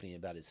the company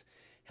about his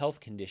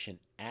health condition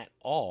at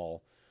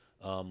all,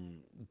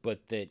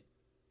 but that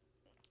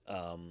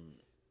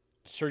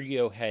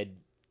Sergio had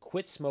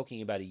quit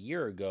smoking about a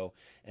year ago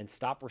and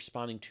stopped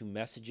responding to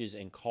messages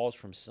and calls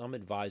from some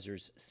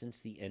advisors since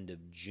the end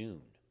of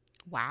June.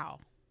 Wow.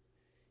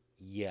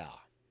 Yeah.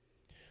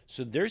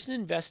 So there's an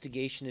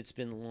investigation that's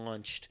been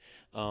launched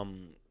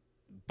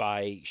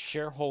by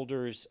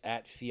shareholders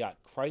at Fiat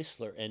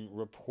Chrysler and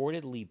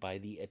reportedly by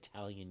the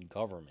Italian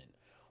government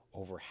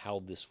over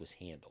how this was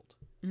handled.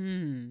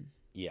 Mm.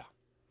 Yeah.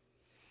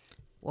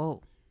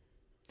 Whoa.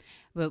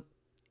 But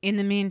in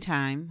the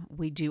meantime,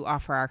 we do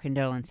offer our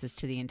condolences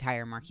to the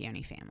entire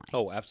Marchione family.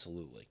 Oh,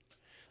 absolutely.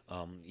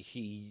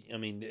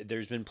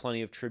 There's been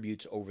plenty of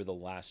tributes over the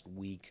last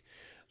week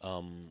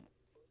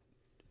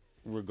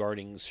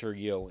regarding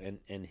Sergio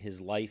and his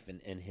life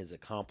and his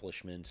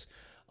accomplishments.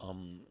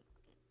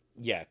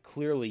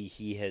 Clearly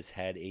he has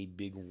had a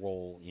big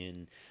role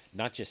in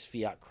not just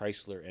Fiat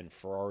Chrysler and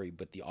Ferrari,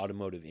 but the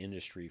automotive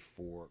industry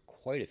for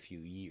quite a few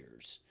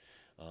years.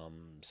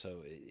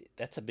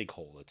 That's a big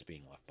hole that's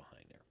being left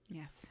behind there.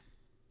 Yes.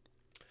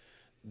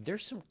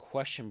 There's some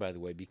question, by the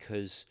way,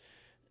 because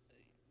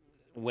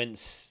when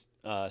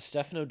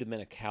Stefano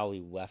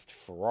Domenicali left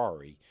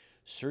Ferrari,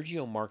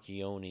 Sergio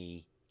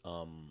Marchionne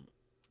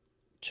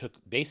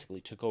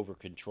took over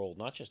control,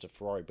 not just of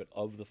Ferrari, but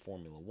of the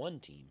Formula One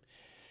team.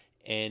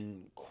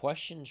 And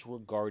questions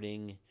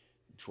regarding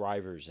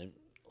drivers and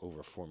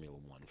over Formula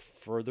One,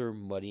 further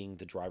muddying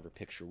the driver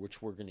picture,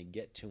 which we're going to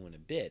get to in a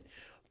bit.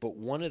 But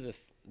one of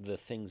the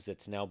things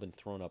that's now been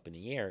thrown up in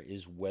the air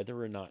is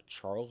whether or not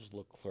Charles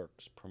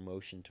Leclerc's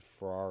promotion to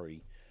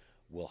Ferrari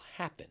will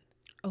happen.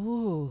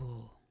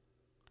 Oh.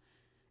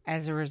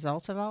 As a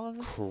result of all of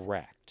this?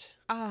 Correct.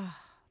 Ah,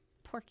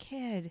 poor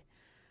kid.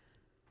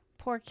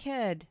 Poor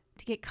kid.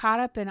 To get caught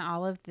up in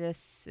all of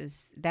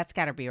this, that's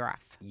got to be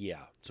rough.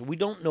 Yeah. So we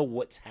don't know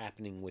what's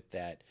happening with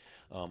that.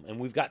 And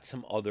we've got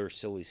some other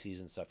silly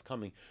season stuff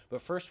coming.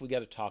 But first we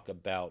got to talk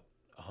about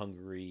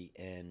Hungary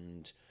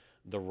and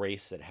the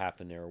race that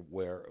happened there,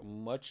 where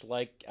much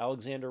like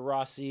Alexander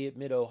Rossi at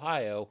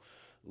Mid-Ohio,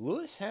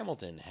 Lewis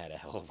Hamilton had a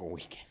hell of a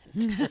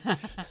weekend.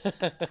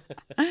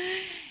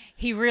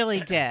 He really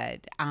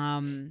did.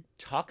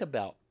 Talk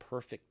about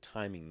perfect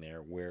timing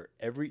there, where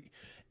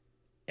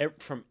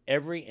from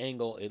every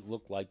angle it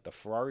looked like the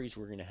Ferraris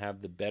were going to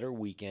have the better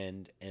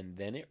weekend, and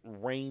then it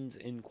rains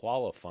in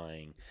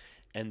qualifying,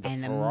 and the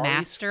Ferraris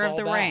master fall of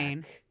the back,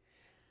 rain.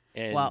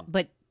 And Well,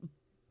 but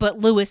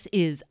Lewis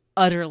is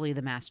utterly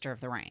the master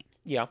of the rain.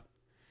 yeah.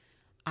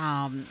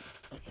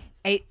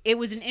 It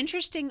was an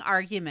interesting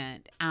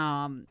argument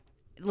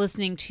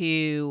listening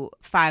to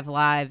Five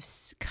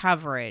Live's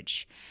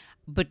coverage,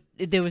 but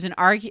there was a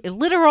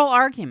literal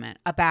argument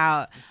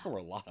about There were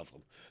a lot of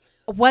them.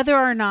 whether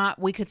or not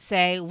we could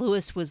say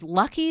Lewis was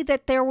lucky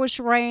that there was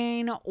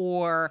rain,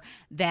 or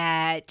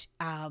that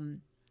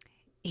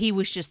he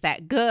was just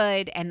that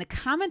good. And the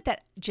comment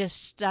that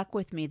just stuck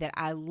with me that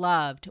I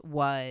loved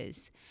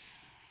was,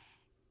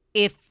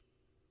 if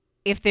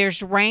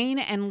there's rain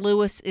and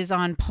Lewis is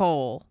on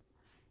pole,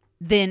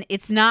 then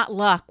it's not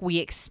luck, we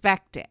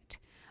expect it.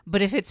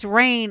 But if it's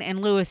rain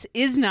and Lewis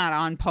is not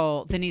on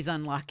pole, then he's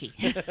unlucky.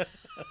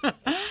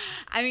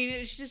 I mean,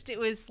 it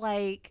was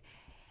like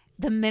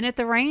the minute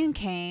the rain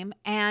came,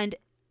 and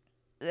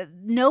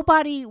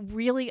nobody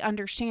really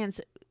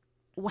understands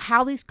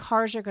how these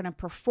cars are going to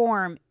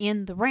perform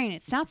in the rain.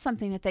 It's not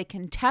something that they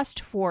can test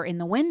for in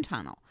the wind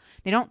tunnel.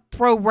 They don't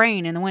throw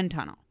rain in the wind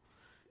tunnel.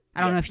 I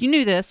don't know if you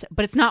knew this,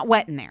 but it's not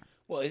wet in there.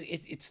 Well,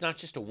 it's not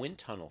just a wind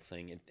tunnel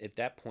thing. At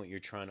that point, you're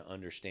trying to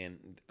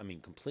understand,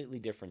 completely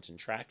difference in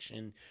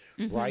traction,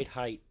 ride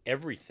height,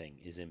 everything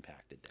is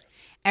impacted there.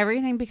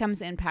 Everything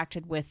becomes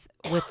impacted with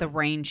the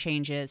rain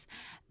changes.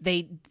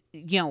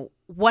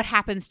 What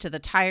happens to the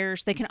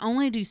tires? They can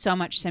only do so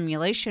much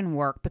simulation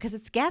work because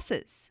it's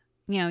guesses.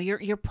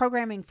 You're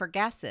programming for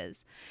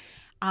guesses.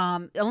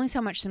 Only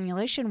so much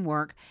simulation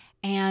work.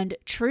 And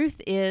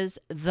truth is,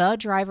 the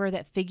driver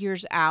that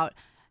figures out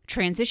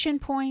transition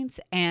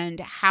points and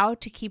how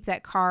to keep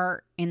that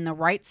car in the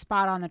right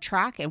spot on the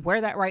track, and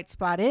where that right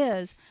spot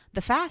is,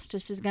 the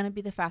fastest is going to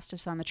be the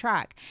fastest on the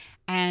track.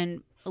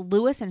 And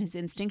Lewis and his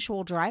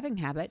instinctual driving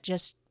habit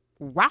just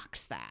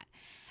rocks that.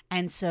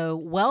 And so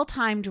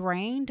well-timed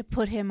rain to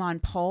put him on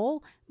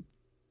pole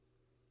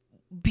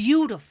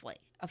beautifully.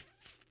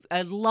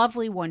 A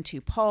lovely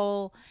 1-2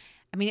 pole.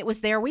 It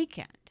was their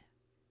weekend.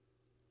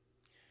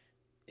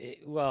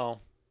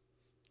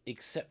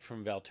 Except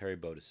from Valtteri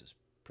Bottas's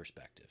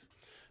perspective,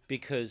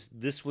 because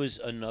this was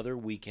another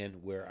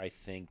weekend where I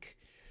think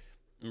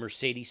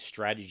Mercedes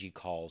strategy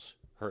calls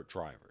hurt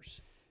drivers.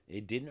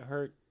 It didn't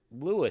hurt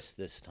Lewis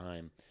this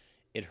time.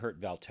 It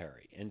hurt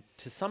Valtteri. And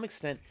to some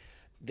extent,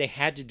 they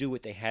had to do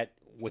what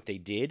they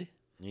did.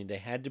 They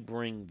had to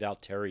bring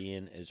Valtteri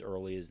in as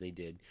early as they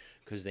did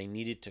because they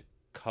needed to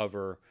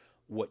cover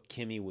what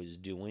Kimi was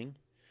doing.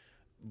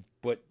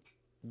 But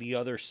the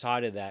other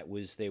side of that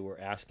was they were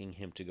asking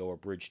him to go a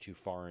bridge too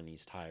far in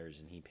these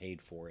tires, and he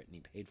paid for it, and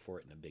he paid for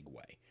it in a big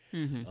way.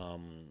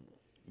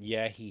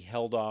 Mm-hmm. He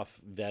held off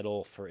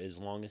Vettel for as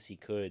long as he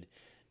could,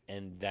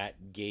 and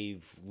that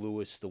gave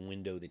Lewis the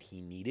window that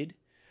he needed.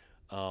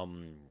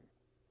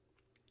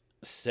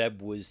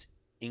 Seb was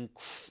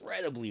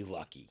incredibly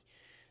lucky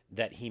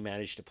that he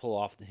managed to pull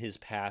off his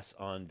pass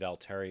on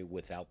Valtteri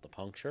without the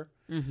puncture,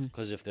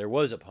 because if there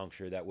was a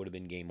puncture, that would have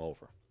been game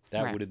over.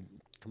 That would have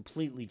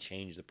completely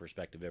changed the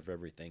perspective of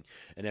everything,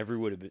 and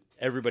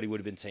everybody would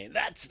have been saying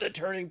that's the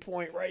turning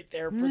point right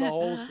there for the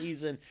whole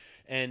season,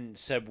 and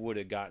Seb would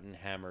have gotten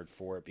hammered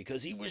for it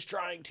because he was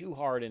trying too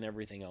hard and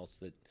everything else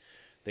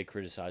they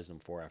criticized him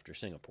for after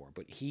Singapore.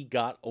 But he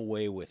got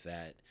away with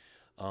that.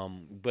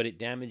 But it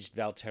damaged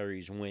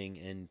Valtteri's wing,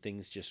 and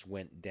things just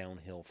went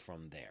downhill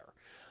from there.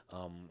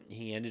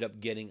 He ended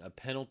up getting a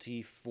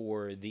penalty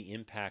for the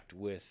impact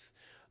with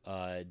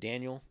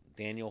Daniel.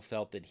 Daniel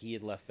felt that he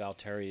had left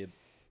Valtteri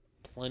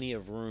plenty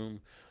of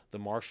room. The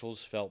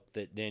marshals felt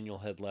that Daniel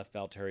had left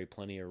Valtteri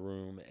plenty of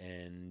room,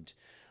 and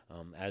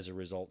as a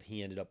result,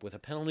 he ended up with a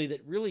penalty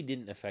that really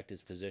didn't affect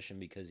his position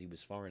because he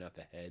was far enough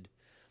ahead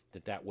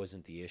that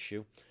wasn't the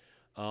issue.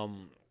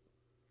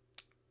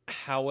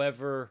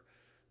 However,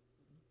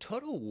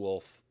 Toto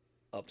Wolff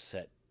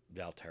upset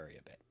Valtteri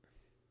a bit.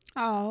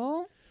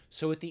 Oh.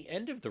 So at the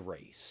end of the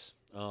race,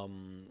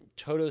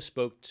 Toto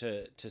spoke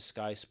to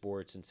Sky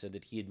Sports and said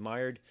that he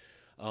admired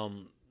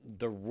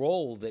the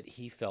role that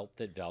he felt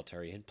that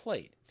Valtteri had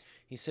played.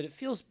 He said, it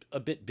feels a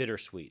bit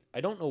bittersweet.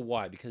 I don't know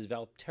why, because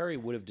Valtteri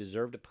would have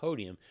deserved a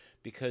podium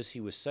because he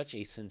was such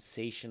a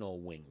sensational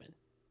wingman.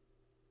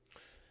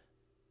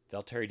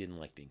 Valtteri didn't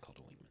like being called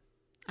a wingman.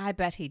 I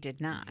bet he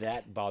did not.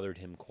 That bothered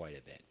him quite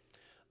a bit.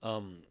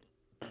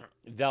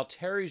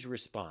 Valtteri's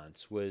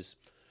response was,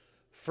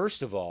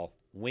 first of all,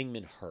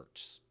 wingman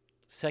hurts.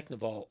 Second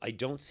of all, I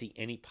don't see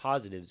any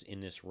positives in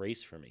this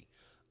race for me.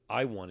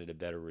 I wanted a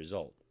better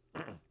result.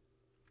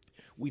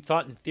 We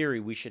thought in theory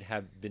we should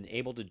have been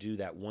able to do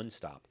that one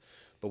stop,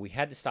 but we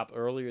had to stop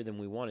earlier than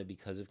we wanted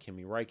because of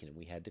Kimi Räikkönen.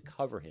 We had to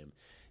cover him,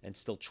 and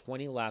still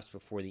 20 laps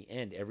before the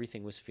end,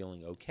 everything was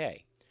feeling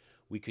okay.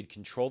 We could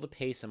control the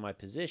pace and my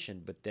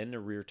position, but then the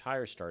rear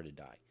tire started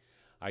to die.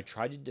 I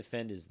tried to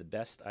defend as the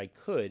best I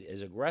could,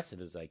 as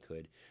aggressive as I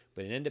could,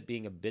 but it ended up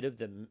being a bit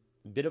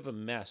of a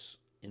mess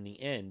in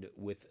the end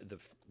with the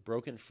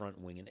broken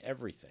front wing and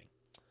everything.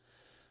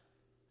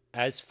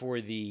 As for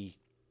the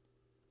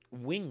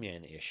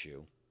wingman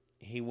issue,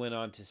 he went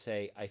on to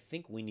say, I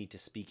think we need to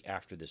speak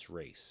after this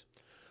race.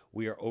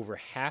 We are over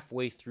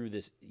halfway through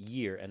this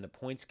year and the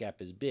points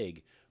gap is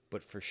big,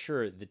 but for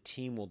sure the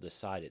team will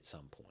decide at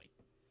some point.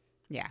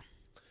 Yeah.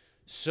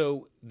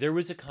 So there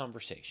was a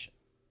conversation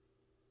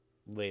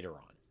later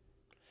on.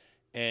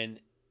 And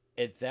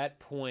at that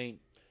point,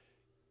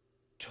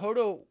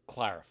 Toto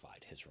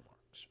clarified his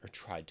remarks, or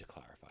tried to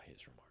clarify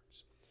his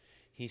remarks.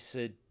 He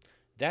said,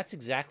 that's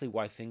exactly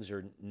why things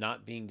are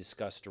not being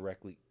discussed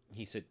directly.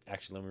 He said,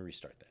 actually, let me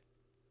restart that.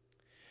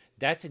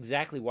 That's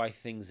exactly why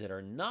things that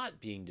are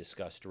not being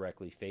discussed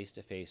directly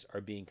face-to-face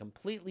are being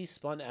completely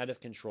spun out of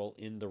control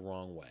in the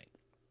wrong way.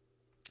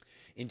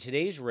 In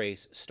today's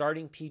race,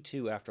 starting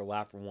P2 after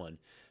lap 1,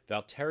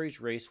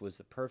 Valtteri's race was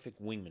the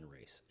perfect wingman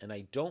race, and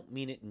I don't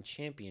mean it in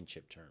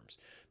championship terms,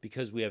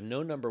 because we have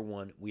no number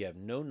 1, we have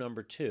no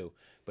number 2,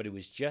 but it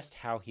was just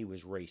how he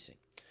was racing.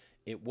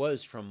 It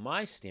was, from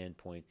my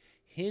standpoint,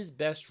 his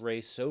best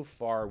race so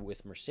far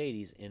with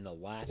Mercedes in the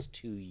last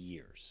 2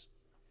 years.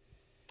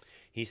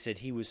 He said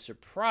he was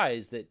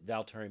surprised that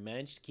Valtteri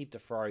managed to keep the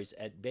Ferraris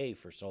at bay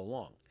for so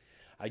long.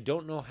 I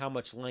don't know how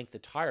much length the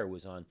tire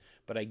was on,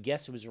 but I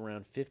guess it was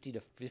around 50 to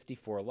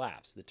 54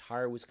 laps. The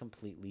tire was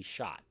completely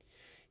shot.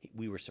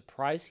 We were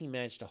surprised he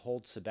managed to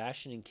hold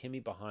Sebastian and Kimi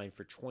behind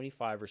for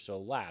 25 or so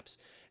laps,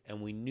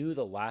 and we knew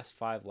the last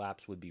 5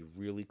 laps would be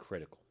really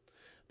critical.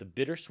 The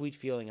bittersweet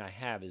feeling I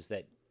have is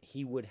that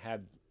he would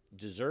have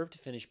deserved to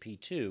finish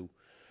P2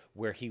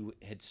 where he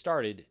had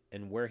started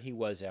and where he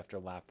was after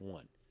lap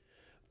 1.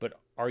 But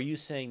are you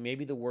saying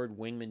maybe the word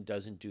wingman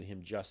doesn't do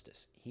him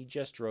justice? He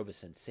just drove a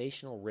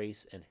sensational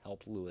race and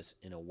helped Lewis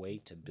in a way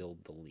to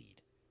build the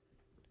lead.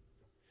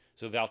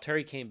 So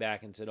Valtteri came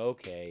back and said,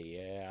 okay,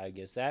 yeah, I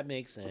guess that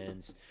makes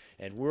sense.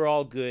 And we're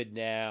all good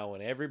now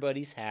and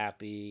everybody's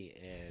happy.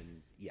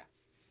 And yeah.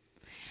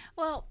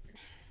 Well,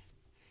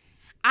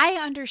 I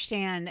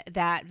understand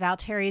that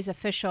Valtteri's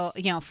official,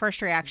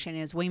 first reaction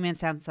is wingman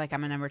sounds like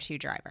I'm a number 2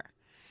 driver.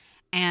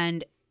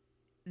 And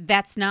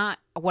that's not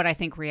what I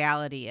think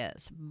reality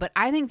is. But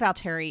I think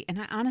Valtteri, and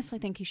I honestly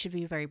think he should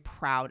be very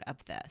proud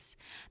of this.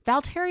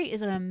 Valtteri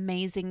is an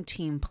amazing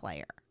team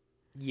player.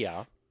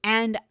 Yeah.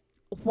 And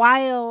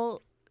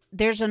while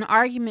there's an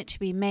argument to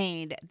be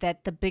made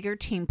that the bigger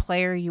team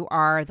player you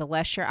are, the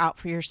less you're out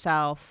for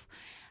yourself.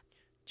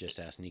 Just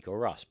ask Nico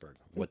Rosberg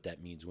what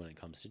that means when it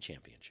comes to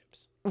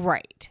championships.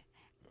 Right.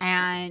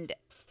 And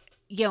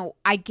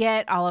I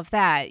get all of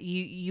that.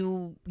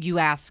 You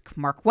ask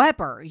Mark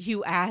Webber,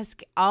 you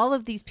ask all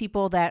of these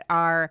people that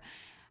are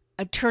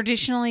a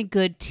traditionally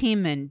good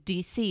teammen.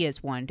 DC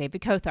is one,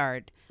 David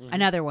Coulthard,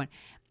 another one.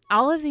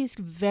 All of these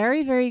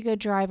very, very good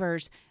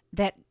drivers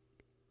that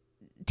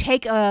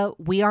take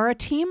we are a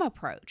team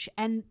approach.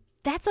 And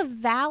that's a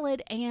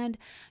valid and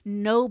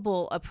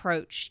noble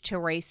approach to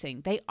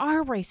racing. They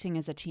are racing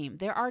as a team.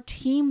 There are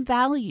team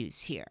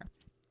values here.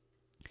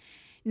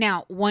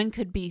 Now, one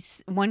could be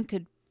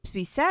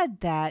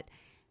said that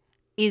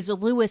is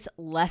Lewis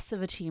less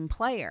of a team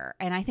player?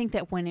 And I think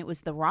that when it was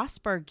the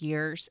Rosberg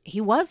years,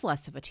 he was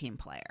less of a team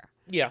player.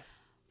 Yeah.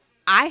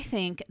 I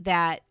think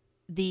that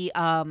the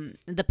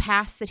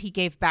pass that he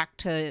gave back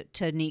to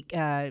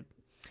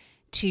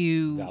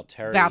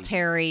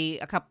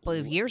Valtteri a couple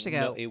of years ago.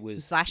 No, it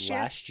was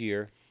last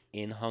year.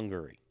 in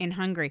Hungary.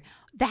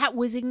 That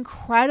was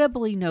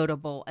incredibly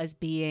notable as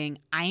being,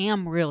 I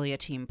am really a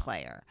team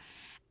player.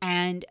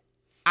 And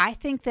I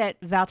think that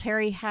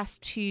Valtteri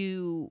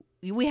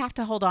we have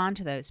to hold on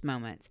to those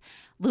moments.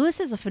 Lewis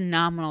is a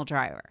phenomenal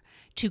driver.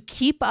 To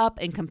keep up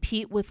and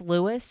compete with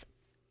Lewis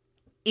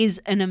is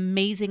an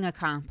amazing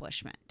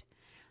accomplishment.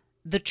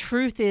 The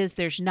truth is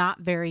there's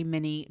not very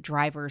many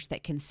drivers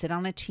that can sit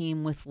on a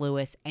team with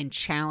Lewis and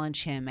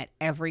challenge him at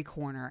every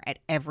corner, at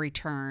every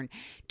turn,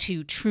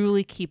 to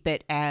truly keep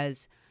it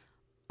as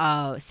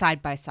a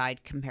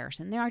side-by-side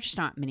comparison. There are just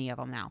not many of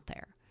them out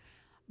there.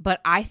 But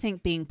I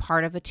think being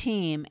part of a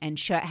team and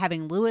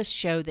having Lewis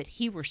show that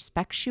he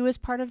respects you as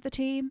part of the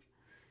team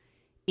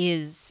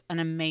is an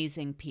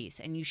amazing piece.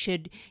 And you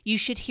should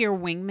hear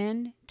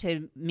wingman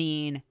to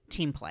mean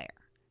team player.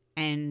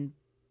 And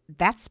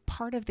that's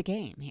part of the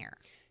game here.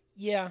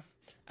 Yeah.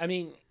 I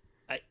mean,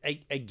 I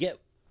get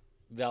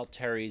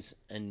Valtteri's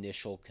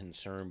initial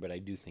concern, but I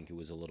do think it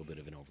was a little bit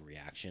of an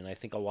overreaction. I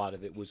think a lot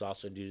of it was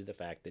also due to the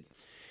fact that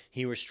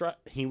he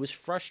was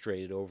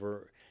frustrated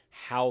over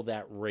how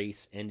that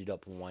race ended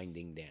up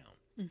winding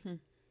down. Mm-hmm.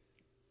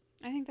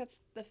 I think that's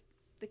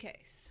the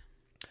case.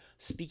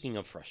 Speaking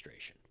of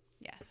frustration.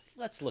 Yes.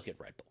 Let's look at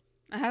Red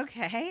Bull.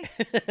 Okay.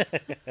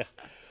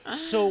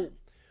 So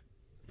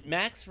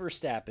Max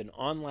Verstappen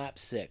on lap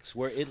 6,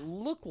 where it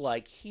looked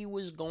like he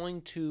was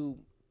going to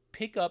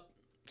pick up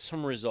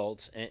some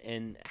results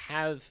and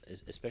have,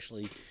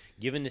 especially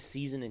given the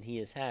season that he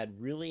has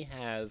had, really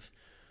have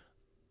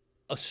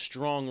a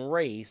strong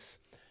race,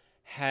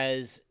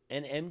 has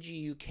an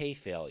MGUK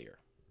failure.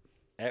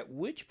 At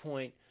which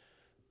point,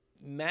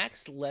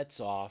 Max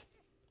lets off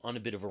on a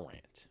bit of a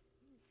rant.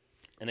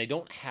 And I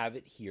don't have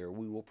it here.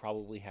 We will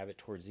probably have it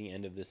towards the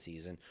end of the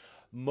season.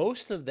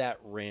 Most of that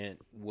rant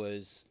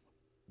was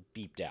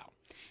beeped out.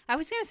 I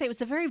was going to say it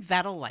was a very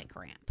Vettel-like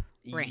rant.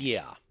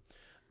 Yeah.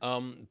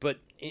 But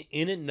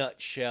in a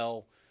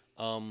nutshell,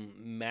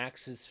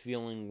 Max's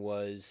feeling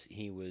was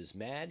he was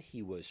mad,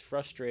 he was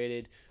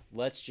frustrated.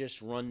 Let's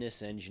just run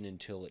this engine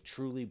until it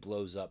truly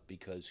blows up,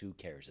 because who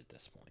cares at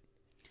this point?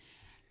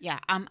 Yeah,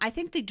 I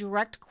think the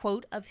direct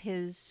quote of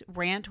his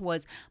rant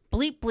was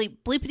bleep, bleep,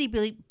 bleepity,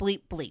 bleep,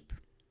 bleep, bleep.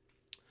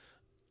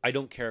 I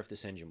don't care if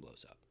this engine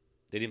blows up.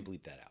 They didn't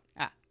bleep that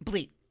out.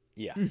 Bleep.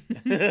 Yeah.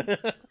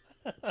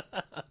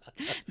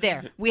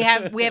 There. We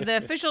have the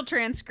official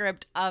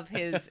transcript of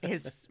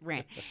his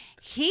rant.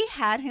 He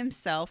had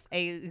himself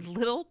a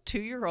little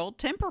 2-year-old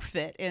temper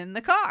fit in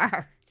the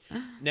car.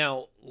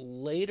 Now,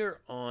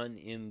 later on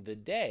in the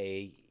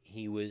day,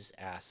 he was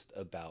asked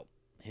about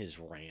his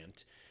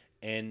rant,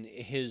 and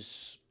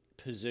his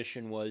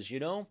position was,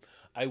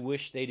 I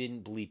wish they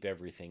didn't bleep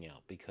everything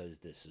out because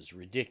this is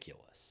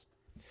ridiculous.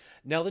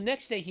 Now, the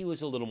next day, he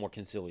was a little more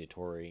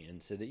conciliatory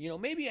and said that,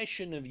 maybe I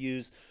shouldn't have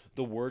used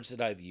the words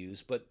that I've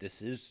used, but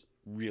this is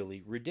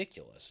really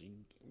ridiculous.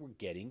 We're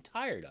getting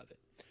tired of it.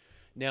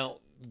 Now,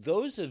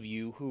 those of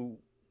you who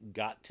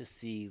got to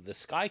see the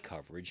Sky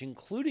coverage,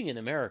 including in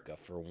America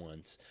for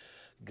once,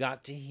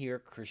 got to hear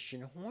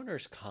Christian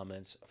Horner's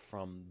comments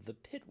from the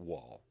pit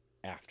wall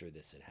after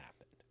this had happened.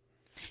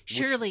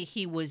 Surely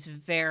he was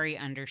very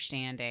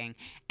understanding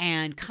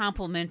and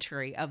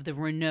complimentary of the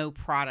Renault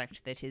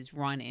product that is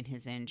run in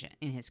his engine,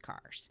 in his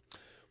cars.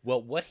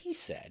 Well, what he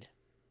said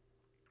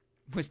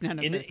was none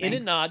of those in things. In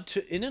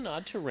a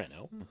nod to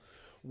Renault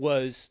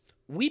was,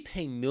 we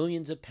pay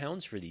millions of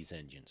pounds for these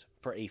engines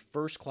for a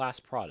first-class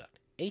product,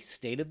 a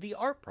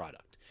state-of-the-art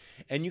product.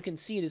 And you can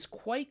see it is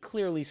quite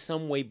clearly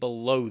some way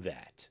below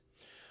that.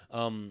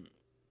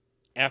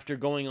 After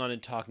going on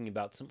and talking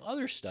about some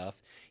other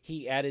stuff,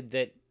 he added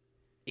that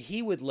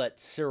he would let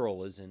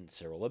Cyril, as in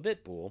Cyril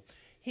Abitboul,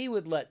 he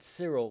would let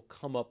Cyril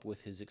come up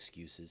with his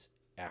excuses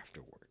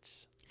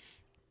afterwards.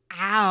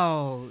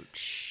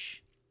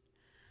 Ouch.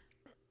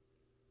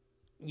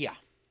 Yeah.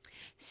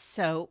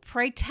 So,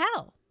 pray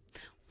tell,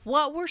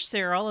 what were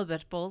Cyril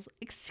Abitboul's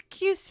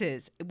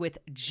excuses, with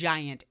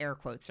giant air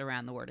quotes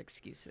around the word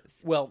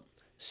excuses? Well,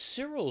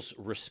 Cyril's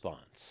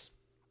response: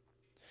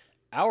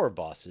 our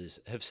bosses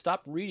have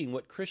stopped reading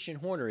what Christian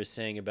Horner is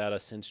saying about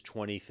us since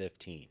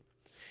 2015.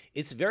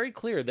 It's very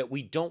clear that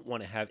we don't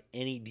want to have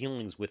any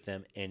dealings with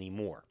them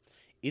anymore.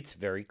 It's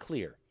very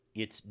clear.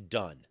 It's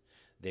done.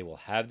 They will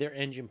have their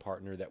engine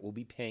partner that will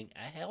be paying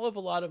a hell of a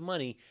lot of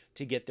money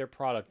to get their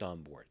product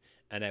on board,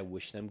 and I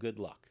wish them good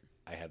luck.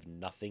 I have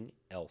nothing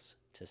else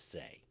to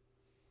say.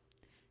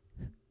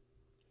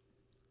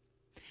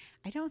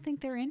 I don't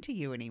think they're into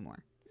you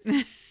anymore.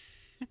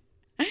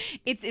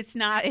 It's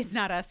not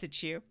us,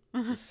 it's you.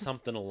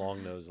 Something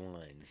along those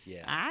lines,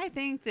 yeah. I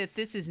think that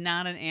this is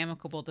not an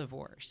amicable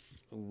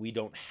divorce. We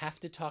don't have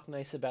to talk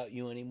nice about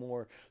you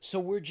anymore, so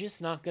we're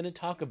just not going to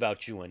talk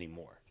about you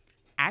anymore.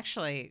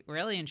 Actually,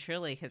 really and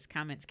truly, his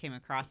comments came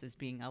across as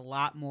being a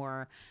lot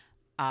more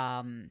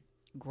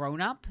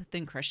grown up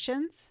than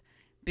Christian's,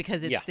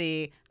 because it's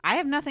I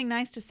have nothing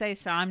nice to say,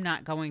 so I'm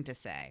not going to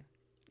say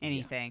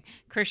anything. Yeah.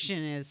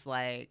 Christian is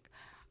like,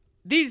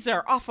 these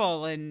are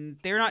awful and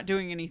they're not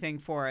doing anything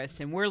for us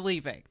and we're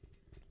leaving,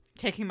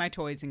 taking my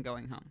toys and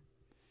going home.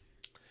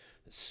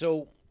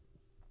 So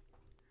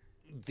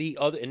the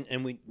other,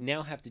 and we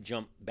now have to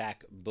jump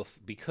back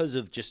because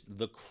of just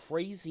the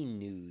crazy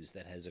news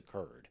that has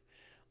occurred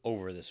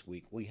over this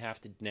week. We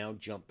have to now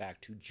jump back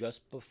to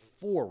just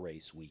before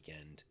race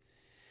weekend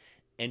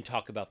and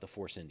talk about the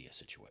Force India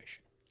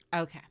situation.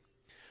 Okay.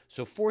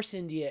 So Force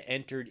India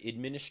entered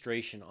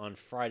administration on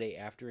Friday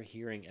after a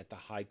hearing at the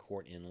High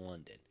Court in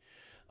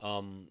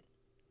London.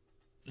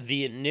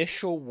 The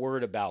initial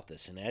word about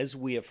this, and as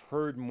we have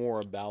heard more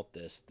about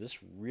this, this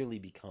really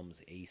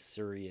becomes a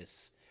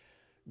serious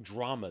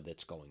drama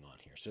that's going on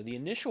here. So the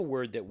initial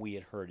word that we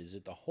had heard is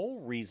that the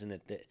whole reason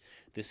that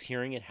this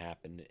hearing had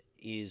happened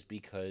is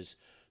because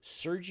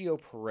Sergio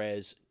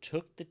Perez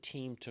took the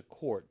team to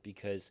court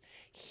because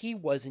he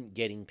wasn't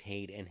getting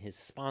paid and his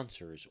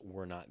sponsors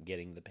were not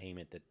getting the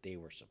payment that they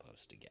were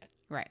supposed to get.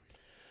 Right.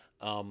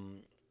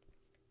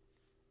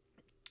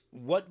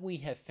 What we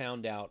have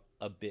found out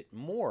a bit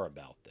more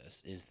about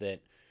this is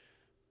that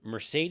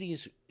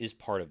Mercedes is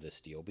part of this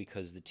deal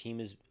because the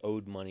team is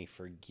owed money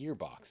for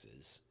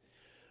gearboxes,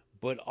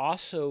 but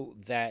also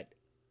that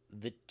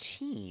the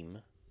team,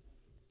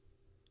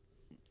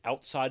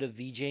 outside of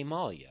Vijay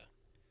Mallya,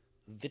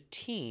 the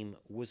team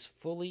was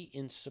fully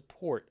in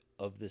support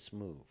of this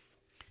move.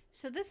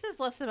 So this is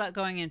less about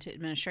going into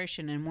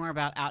administration and more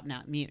about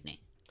out-and-out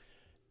mutiny.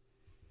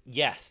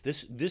 Yes,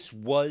 this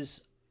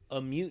was a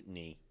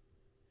mutiny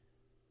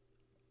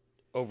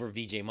over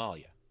Vijay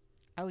Mallya.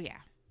 Oh, yeah.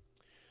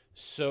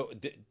 So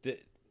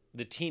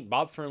the team,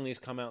 Bob Fernley has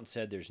come out and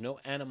said there's no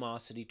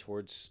animosity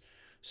towards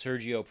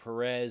Sergio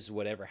Perez.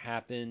 Whatever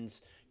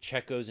happens,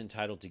 Checo's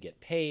entitled to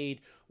get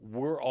paid.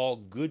 We're all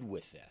good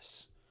with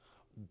this.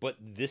 But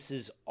this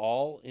is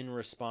all in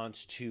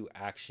response to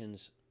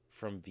actions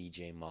from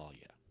Vijay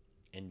Mallya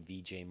and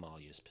Vijay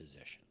Mallya's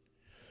position.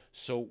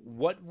 So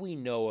what we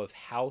know of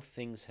how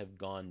things have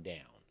gone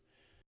down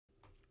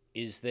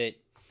is that,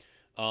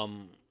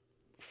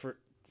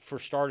 for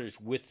starters,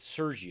 with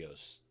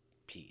Sergio's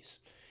piece,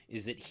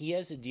 is that he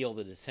has a deal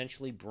that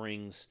essentially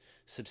brings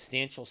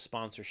substantial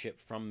sponsorship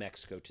from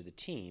Mexico to the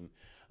team,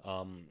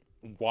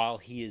 while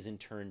he is in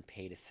turn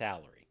paid a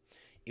salary.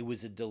 It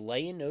was a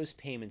delay in those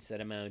payments that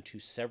amounted to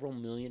several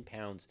million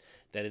pounds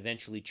that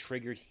eventually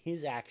triggered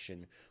his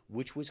action,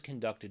 which was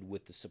conducted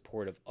with the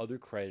support of other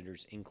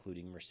creditors,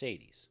 including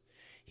Mercedes.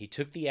 He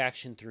took the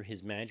action through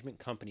his management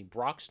company,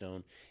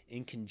 Brockstone,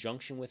 in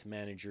conjunction with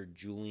manager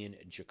Julian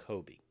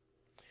Jacoby.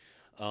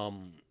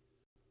 Vijay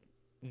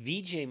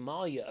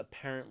Mallya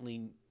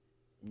apparently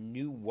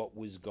knew what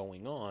was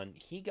going on.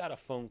 He got a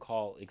phone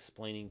call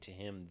explaining to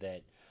him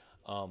that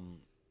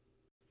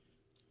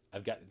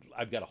I've got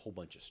a whole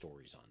bunch of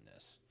stories on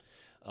this.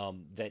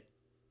 That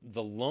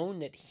the loan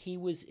that he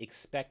was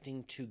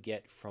expecting to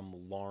get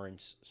from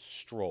Lawrence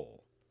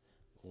Stroll,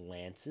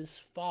 Lance's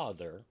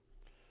father,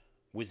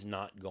 was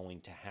not going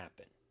to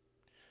happen.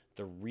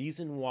 The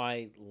reason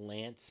why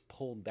Lance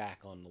pulled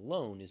back on the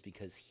loan is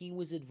because he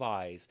was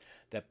advised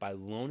that by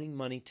loaning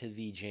money to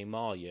Vijay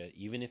Mallya,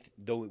 even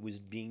though it was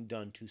being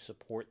done to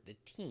support the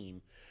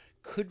team,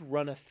 could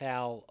run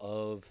afoul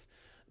of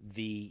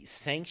the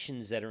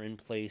sanctions that are in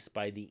place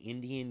by the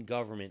Indian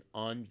government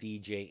on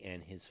Vijay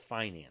and his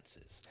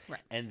finances.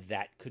 Right. And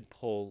that could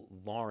pull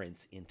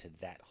Lawrence into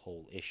that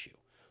whole issue.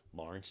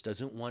 Lawrence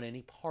doesn't want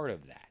any part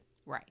of that.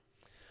 Right.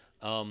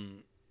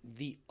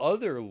 The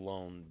other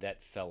loan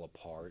that fell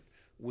apart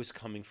was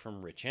coming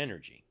from Rich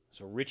Energy.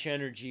 So Rich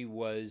Energy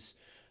was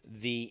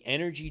the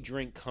energy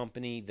drink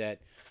company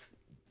that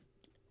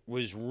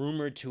was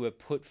rumored to have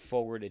put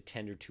forward a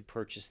tender to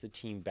purchase the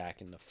team back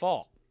in the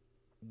fall.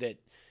 That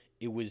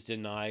it was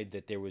denied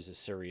that there was a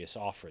serious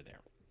offer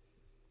there.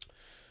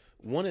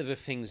 One of the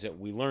things that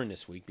we learned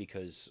this week,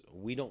 because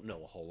we don't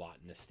know a whole lot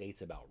in the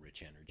States about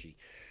Rich Energy,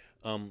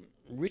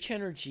 Rich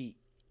Energy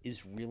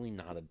is really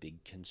not a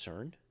big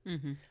concern.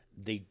 Mm-hmm.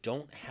 They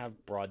don't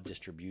have broad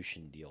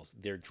distribution deals.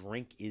 Their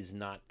drink is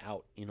not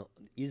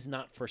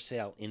for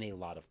sale in a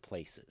lot of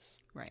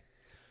places. Right.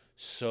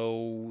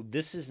 So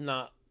this is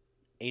not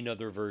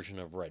another version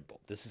of Red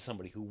Bull. This is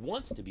somebody who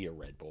wants to be a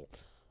Red Bull,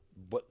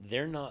 but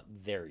they're not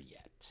there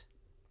yet.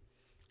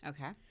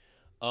 Okay.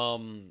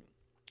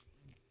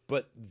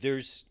 But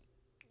there's,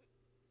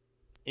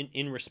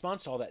 in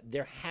response to all that,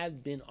 there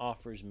have been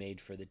offers made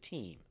for the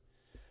team.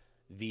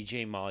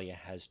 Vijay Mallya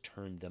has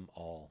turned them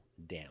all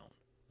down.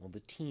 Well,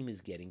 the team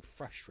is getting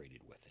frustrated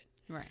with it.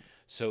 Right.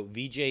 So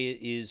Vijay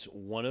is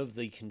one of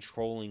the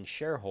controlling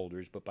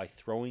shareholders, but by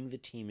throwing the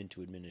team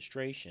into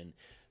administration,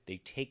 they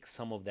take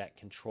some of that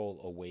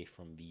control away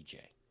from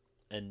Vijay,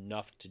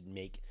 enough to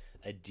make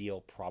a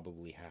deal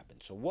probably happen.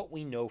 So what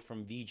we know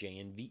from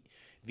Vijay and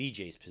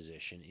Vijay's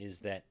position is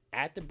that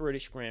at the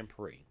British Grand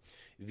Prix,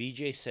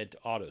 Vijay said to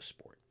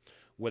Autosport,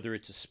 whether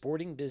it's a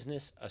sporting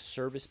business, a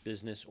service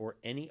business, or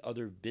any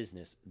other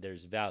business,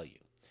 there's value.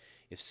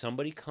 If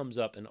somebody comes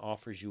up and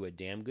offers you a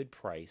damn good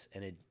price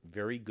and a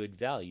very good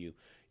value,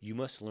 you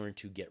must learn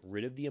to get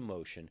rid of the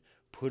emotion,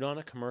 put on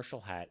a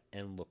commercial hat,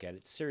 and look at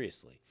it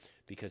seriously,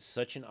 because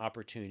such an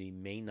opportunity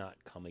may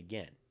not come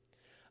again.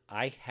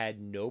 I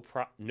had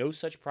no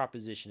such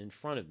proposition in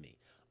front of me.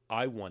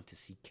 I want to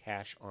see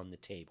cash on the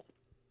table.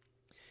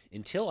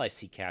 Until I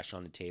see cash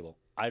on the table,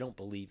 I don't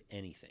believe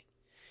anything.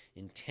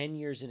 In 10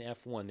 years in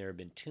F1, there have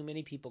been too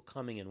many people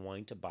coming and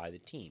wanting to buy the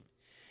team.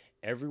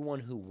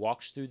 Everyone who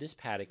walks through this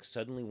paddock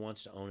suddenly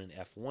wants to own an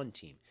F1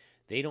 team.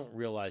 They don't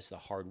realize the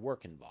hard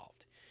work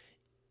involved.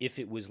 If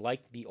it was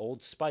like the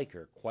old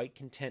Spiker, quite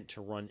content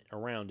to run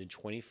around in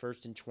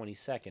 21st and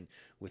 22nd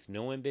with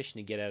no ambition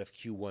to get out of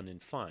Q1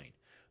 and fine.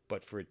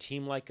 But for a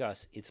team like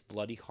us, it's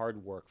bloody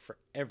hard work for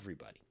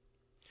everybody.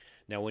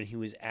 Now, when he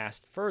was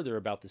asked further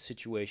about the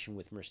situation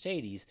with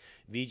Mercedes,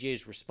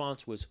 VJ's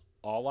response was,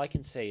 all I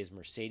can say is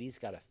Mercedes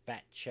got a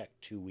fat check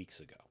 2 weeks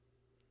ago.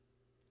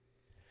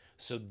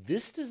 So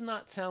this does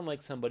not sound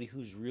like somebody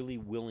who's really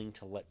willing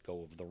to let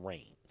go of the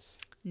reins.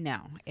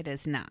 No, it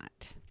is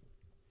not.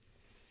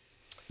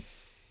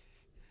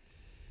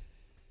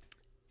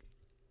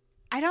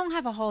 I don't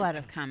have a whole lot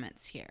of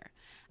comments here.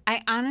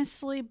 I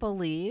honestly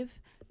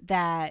believe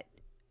that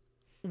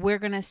we're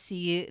going to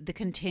see the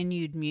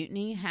continued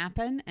mutiny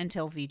happen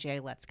until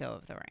VJ lets go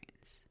of the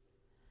reins.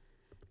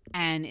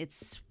 And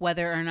it's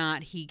whether or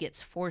not he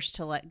gets forced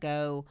to let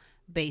go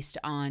based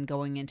on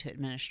going into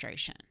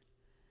administration.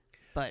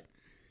 But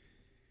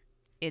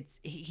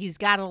he's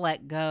got to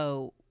let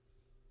go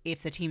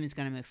if the team is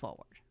going to move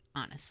forward,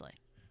 honestly.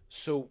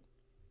 So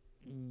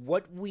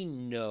what we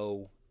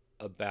know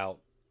about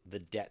the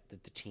debt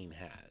that the team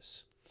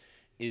has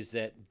is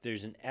that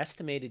there's an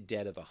estimated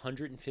debt of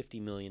 150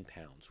 million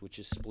pounds, which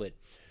is split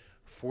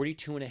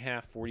 42.5,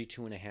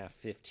 42.5,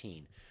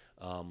 15.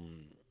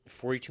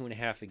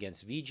 42.5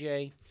 against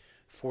VJ,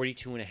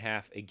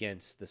 42.5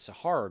 against the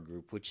Sahara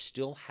Group, which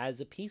still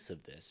has a piece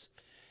of this,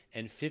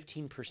 and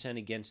 15%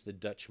 against the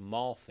Dutch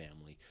Mall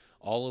family,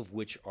 all of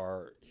which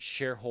are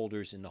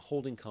shareholders in the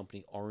holding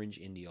company Orange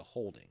India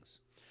Holdings.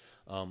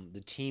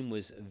 The team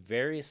was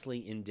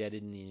variously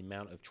indebted in the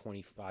amount of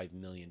 25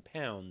 million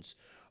pounds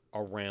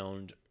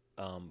around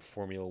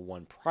Formula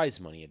One prize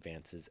money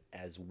advances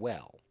as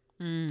well.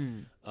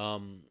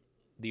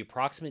 The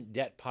approximate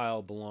debt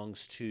pile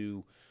belongs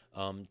to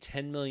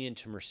 10 million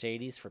to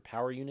Mercedes for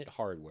power unit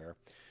hardware,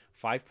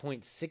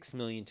 5.6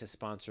 million to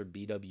sponsor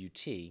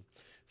BWT,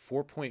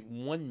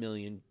 4.1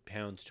 million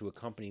pounds to a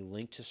company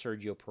linked to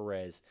Sergio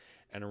Perez,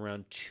 and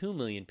around 2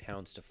 million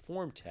pounds to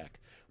Formtech,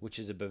 which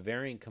is a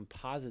Bavarian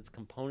composites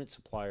component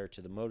supplier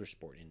to the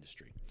motorsport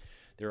industry.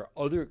 There are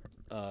other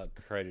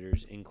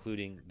creditors,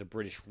 including the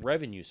British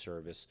Revenue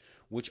Service,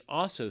 which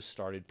also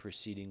started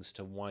proceedings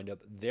to wind up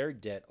their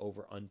debt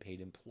over unpaid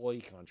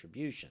employee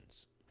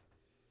contributions.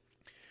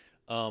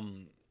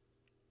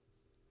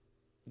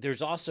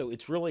 There's also,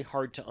 it's really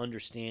hard to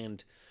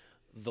understand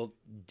the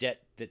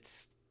debt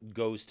that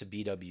goes to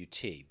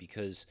BWT,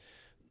 because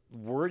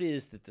word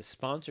is that the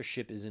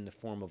sponsorship is in the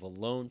form of a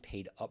loan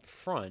paid up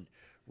front,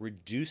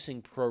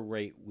 reducing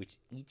prorate with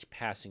each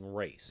passing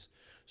race.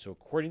 So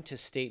according to a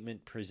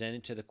statement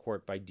presented to the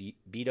court by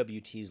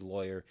BWT's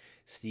lawyer,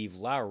 Steve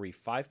Lowry,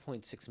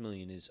 $5.6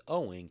 million is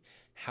owing.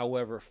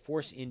 However,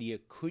 Force India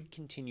could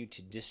continue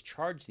to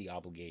discharge the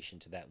obligation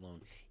to that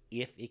loan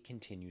if it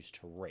continues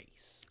to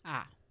race.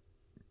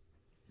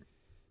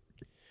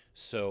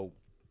 So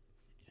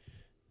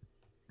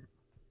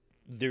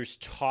there's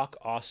talk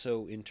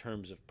also in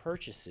terms of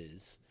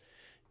purchases.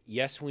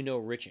 Yes, we know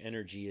Rich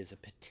Energy is a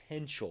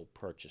potential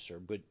purchaser,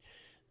 but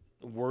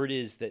word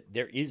is that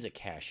there is a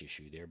cash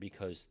issue there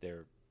because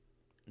they're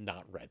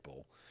not Red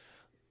Bull.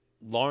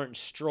 Lawrence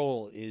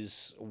Stroll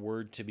is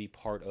word to be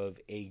part of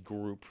a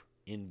group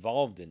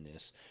involved in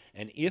this.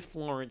 And if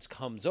Lawrence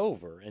comes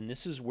over, and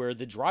this is where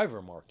the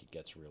driver market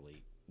gets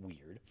really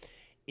weird,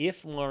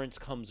 if Lawrence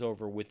comes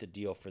over with the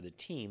deal for the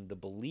team, the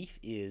belief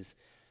is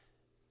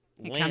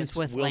Lance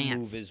will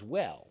move as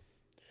well.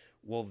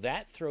 Well,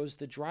 that throws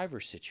the driver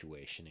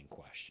situation in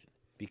question,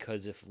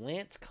 because if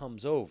Lance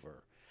comes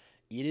over,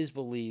 it is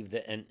believed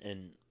that,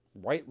 and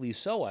rightly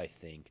so, I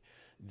think,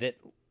 that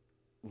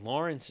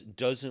Lawrence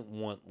doesn't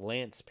want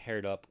Lance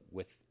paired up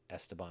with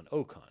Esteban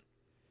Ocon,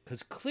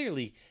 because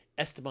clearly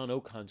Esteban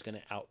Ocon's going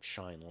to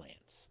outshine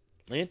Lance.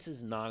 Lance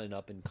is not an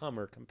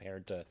up-and-comer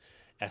compared to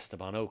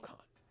Esteban Ocon.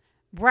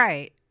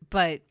 Right,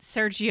 but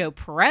Sergio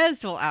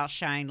Perez will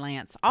outshine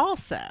Lance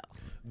also.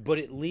 But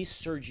at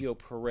least Sergio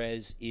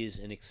Perez is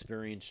an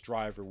experienced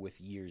driver with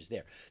years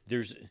there.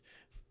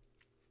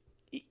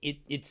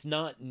 It's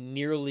not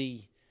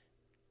nearly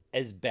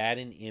as bad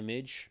an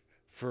image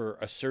for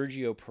a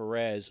Sergio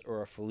Perez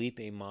or a Felipe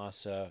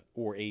Massa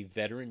or a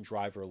veteran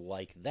driver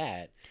like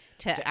that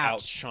to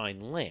outshine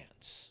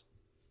Lance.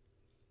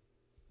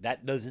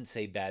 That doesn't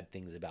say bad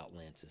things about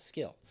Lance's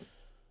skill.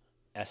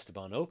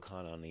 Esteban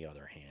Ocon, on the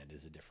other hand,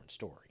 is a different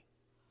story.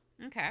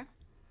 Okay.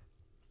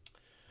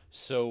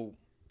 So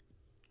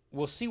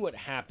we'll see what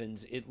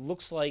happens. It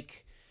looks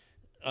like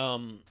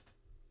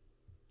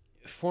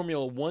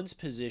Formula One's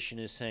position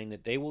is saying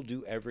that they will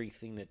do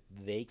everything that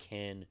they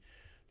can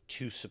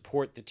to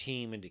support the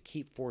team and to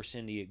keep Force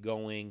India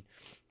going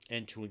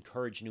and to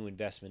encourage new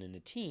investment in the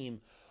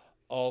team.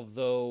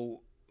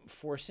 Although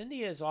Force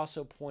India has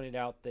also pointed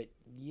out that,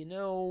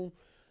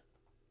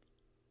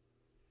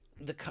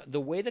 the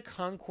way the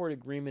Concord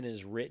Agreement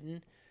is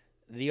written,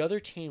 the other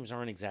teams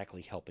aren't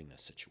exactly helping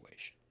this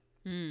situation.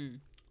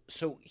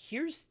 So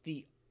here's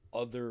the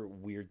other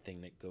weird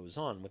thing that goes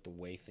on with the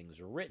way things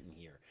are written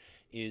here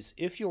is,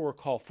 if you'll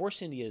recall,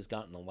 Force India has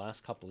gotten the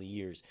last couple of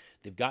years,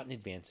 they've gotten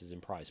advances in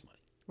prize money.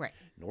 Right.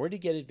 In order to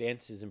get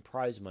advances in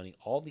prize money,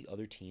 all the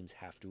other teams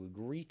have to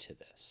agree to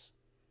this.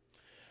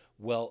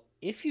 Well,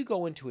 if you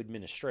go into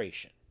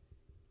administration,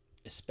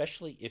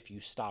 especially if you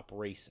stop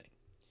racing,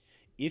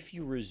 if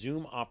you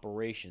resume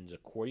operations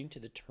according to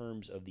the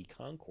terms of the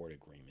Concord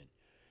Agreement,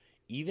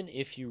 even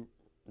if you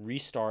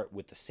restart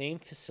with the same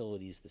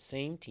facilities, the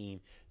same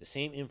team, the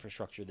same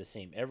infrastructure, the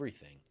same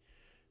everything,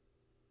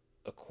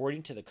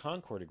 according to the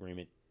Concord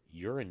Agreement,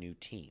 you're a new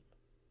team.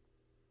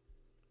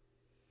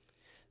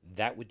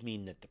 That would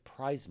mean that the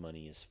prize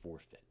money is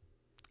forfeit.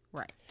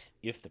 Right.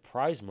 If the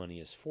prize money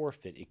is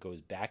forfeit, it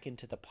goes back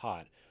into the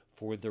pot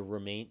for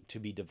the to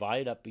be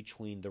divided up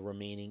between the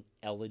remaining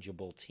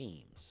eligible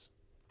teams.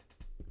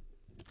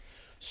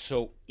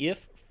 So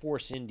if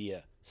Force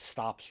India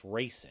stops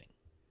racing,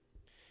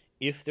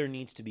 if there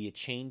needs to be a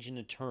change in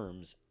the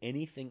terms,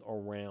 anything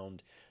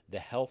around the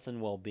health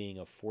and well-being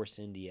of Force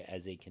India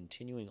as a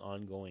continuing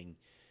ongoing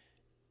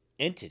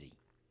entity,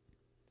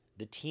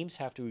 the teams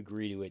have to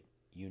agree to it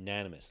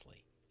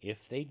unanimously.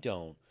 If they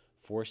don't,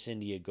 Force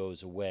India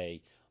goes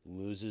away,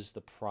 loses the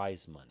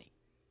prize money.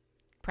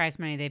 Prize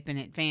money they've been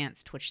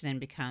advanced, which then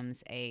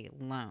becomes a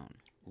loan.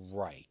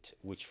 Right,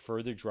 which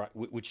further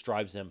which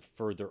drives them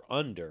further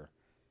under.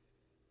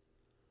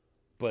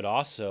 But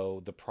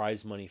also the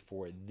prize money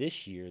for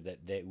this year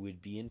that they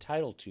would be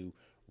entitled to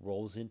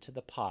rolls into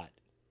the pot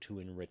to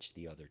enrich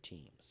the other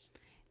teams.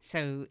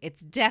 So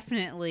it's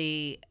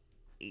definitely,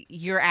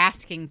 you're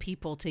asking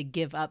people to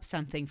give up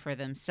something for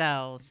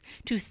themselves,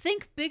 to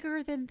think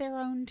bigger than their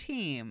own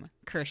team,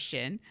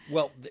 Christian.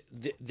 Well,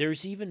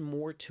 there's even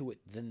more to it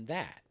than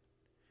that,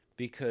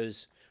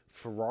 because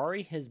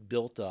Ferrari has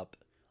built up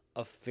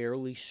a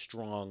fairly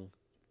strong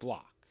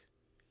block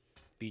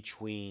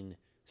between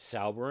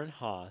Sauber and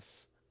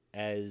Haas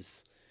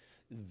as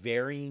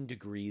varying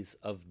degrees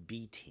of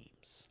B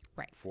teams,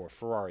 right, for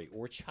Ferrari,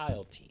 or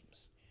child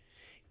teams.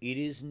 It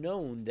is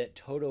known that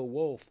Toto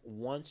Wolff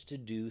wants to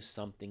do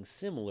something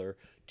similar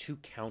to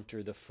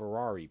counter the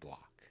Ferrari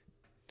block,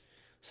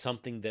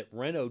 something that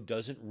Renault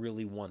doesn't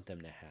really want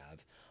them to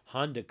have,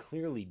 Honda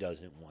clearly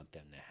doesn't want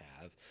them to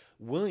have,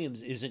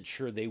 Williams isn't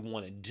sure they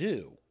want to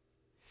do.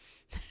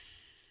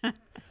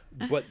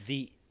 But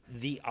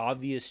the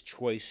obvious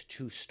choice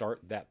to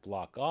start that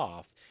block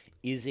off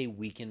is a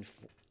weakened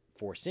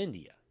Force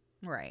India.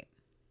 Right.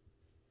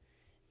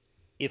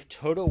 If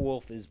Toto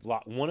Wolff is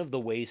blocked, one of the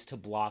ways to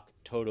block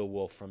Toto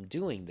Wolff from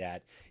doing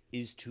that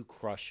is to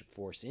crush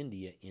Force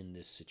India in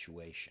this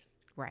situation.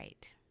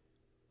 Right.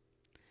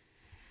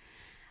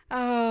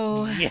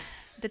 Oh, yeah.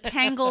 The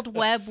tangled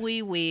web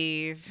we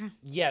weave.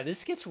 Yeah,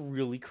 this gets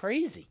really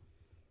crazy.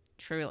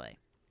 Truly.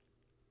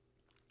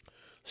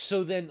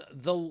 So then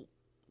the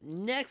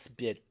next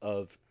bit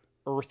of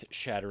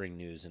earth-shattering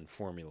news in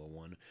Formula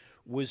One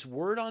was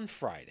word on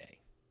Friday,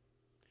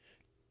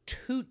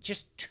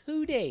 just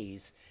 2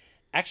 days,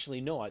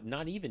 actually no,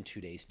 not even 2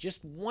 days,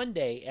 just 1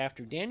 day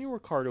after Daniel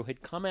Ricciardo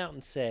had come out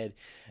and said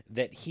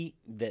that he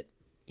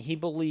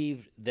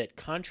believed that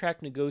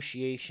contract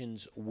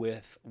negotiations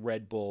with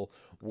Red Bull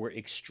were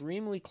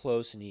extremely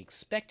close and he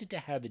expected to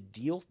have a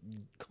deal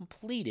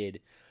completed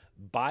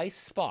by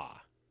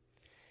Spa.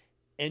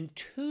 And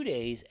 2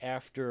 days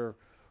after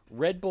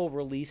Red Bull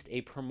released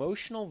a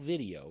promotional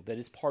video that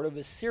is part of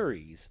a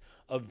series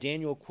of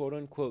Daniel,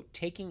 quote-unquote,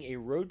 taking a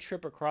road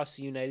trip across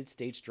the United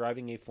States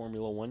driving a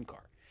Formula One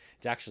car.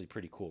 It's actually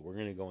pretty cool. We're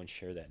going to go and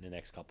share that in the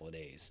next couple of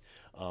days.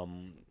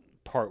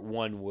 Part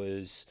one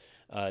was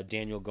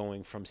Daniel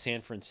going from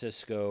San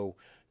Francisco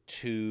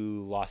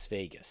to Las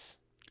Vegas.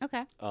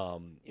 Okay.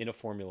 In a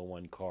Formula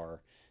One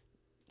car,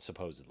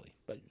 supposedly.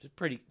 But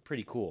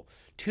pretty cool.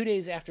 2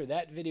 days after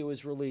that video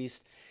was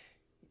released,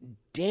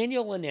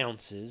 Daniel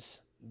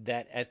announces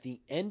that at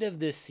the end of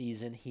this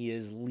season, he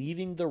is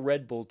leaving the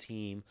Red Bull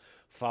team,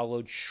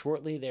 followed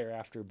shortly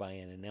thereafter by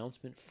an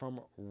announcement from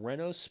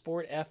Renault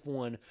Sport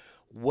F1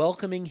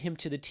 welcoming him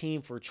to the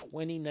team for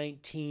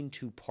 2019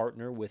 to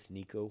partner with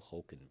Nico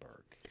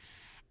Hülkenberg.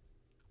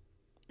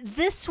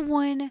 This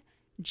one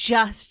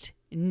just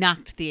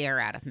knocked the air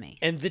out of me.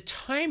 And the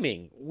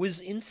timing was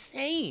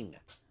insane.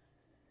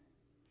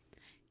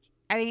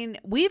 I mean,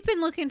 we've been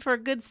looking for a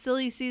good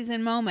silly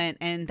season moment,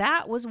 and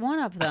that was one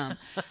of them.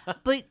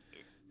 But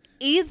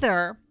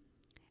either,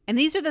 and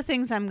these are the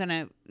things I'm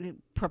going to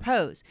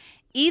propose,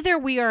 either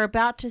we are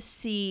about to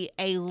see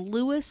a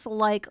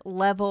Lewis-like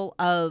level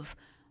of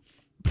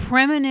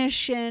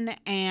premonition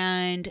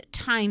and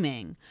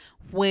timing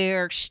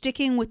where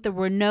sticking with the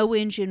Renault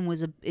engine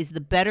is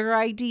the better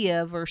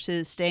idea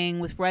versus staying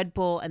with Red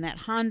Bull and that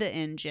Honda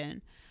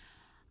engine.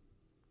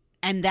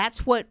 And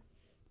that's what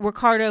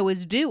Ricciardo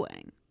is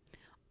doing.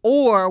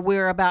 Or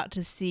we're about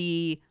to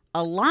see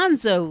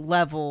Alonso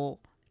level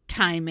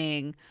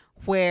timing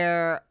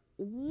where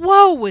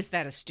whoa, was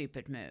that a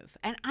stupid move?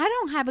 And I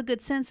don't have a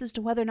good sense as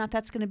to whether or not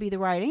that's going to be the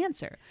right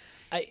answer.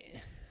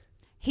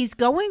 He's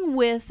going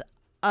with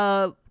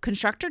a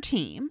constructor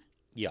team.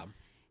 Yeah.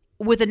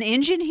 With an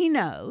engine he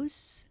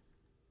knows.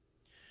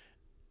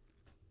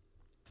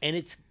 And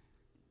it's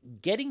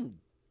getting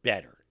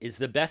better is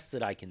the best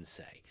that I can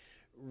say.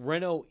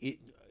 Renault,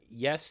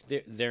 yes,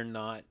 they're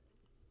not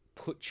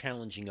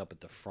challenging up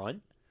at the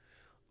front,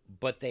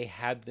 but they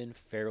have been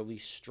fairly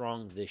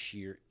strong this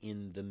year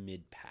in the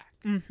mid-pack.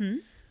 Mm-hmm.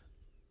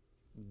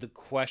 The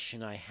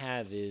question I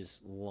have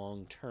is,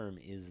 long-term,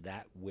 is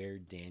that where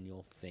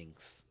Daniel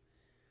thinks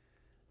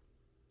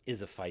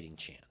is a fighting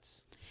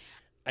chance?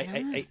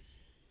 I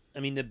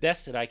mean, the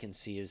best that I can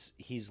see is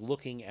he's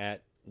looking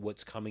at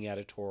what's coming out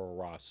of Toro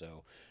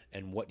Rosso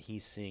and what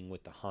he's seeing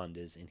with the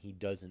Hondas, and he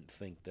doesn't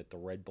think that the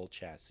Red Bull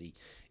chassis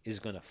is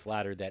going to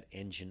flatter that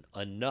engine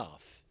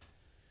enough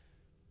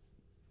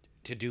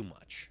to do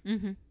much.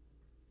 Mm-hmm.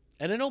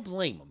 And I don't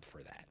blame him for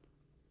that.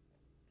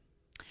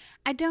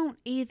 I don't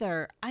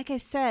either. Like I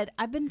said,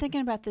 I've been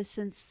thinking about this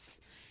since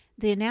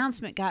the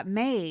announcement got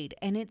made,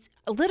 and it's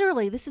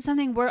literally, this is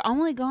something we're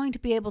only going to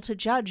be able to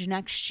judge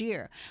next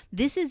year.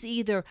 This is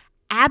either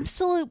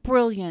absolute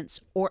brilliance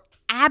or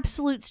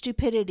absolute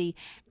stupidity,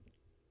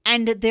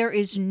 and there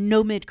is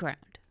no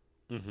mid-ground.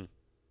 Mm-hmm.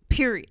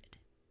 Period.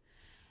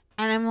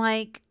 And I'm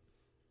like,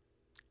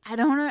 I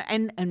don't know.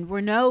 And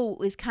Renault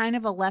is kind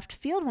of a left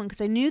field one,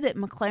 because I knew that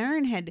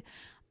McLaren had,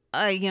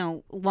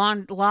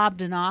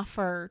 lobbed an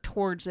offer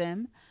towards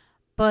him,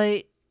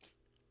 but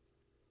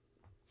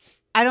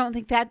I don't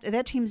think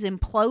that team's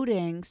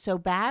imploding so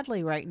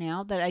badly right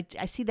now that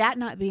I see that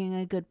not being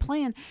a good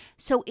plan.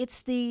 So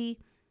it's the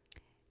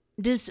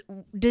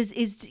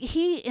is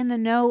he in the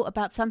know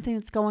about something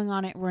that's going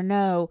on at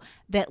Renault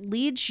that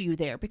leads you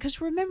there?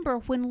 Because remember,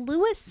 when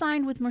Lewis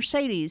signed with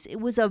Mercedes, it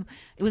was a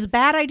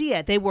bad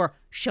idea. They were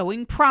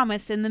showing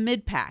promise in the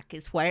mid pack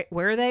is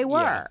where they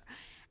were, yeah.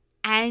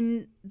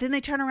 And then they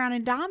turn around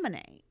and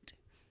dominate.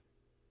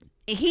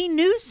 He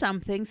knew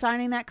something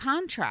signing that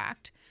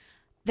contract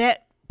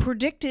that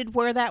predicted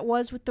where that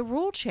was with the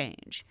rule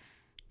change.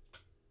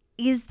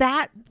 Is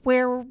that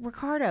where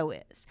Ricardo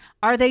is?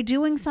 Are they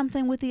doing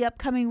something with the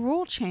upcoming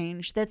rule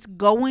change that's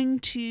going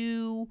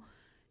to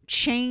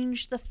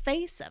change the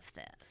face of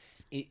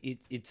this?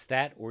 It's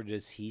that, or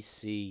does he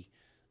see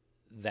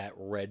that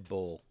Red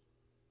Bull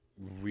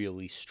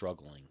really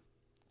struggling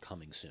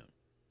coming soon?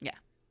 Yeah.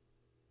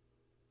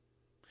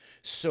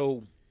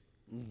 So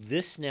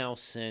this now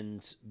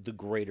sends the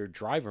greater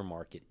driver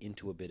market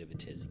into a bit of a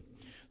tizzy.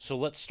 So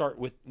let's start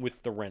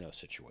with the Renault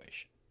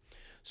situation.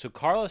 So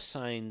Carlos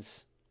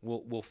Sainz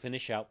will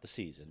finish out the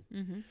season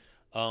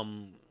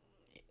on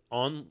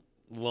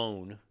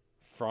loan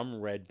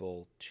from Red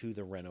Bull to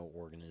the Renault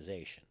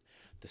organization.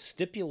 The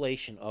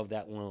stipulation of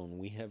that loan,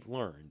 we have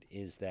learned,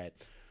 is that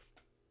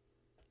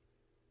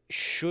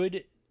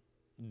should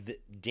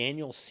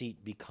Daniel's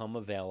seat become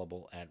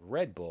available at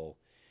Red Bull,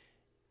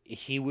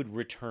 he would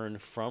return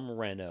from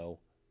Renault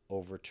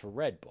over to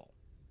Red Bull.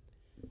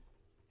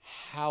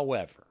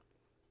 However,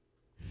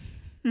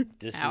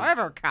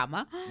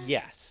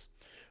 yes.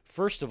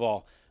 First of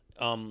all,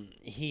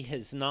 he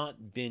has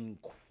not been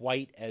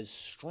quite as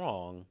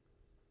strong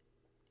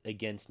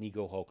against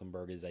Nico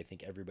Hülkenberg as I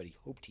think everybody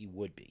hoped he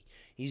would be.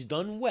 He's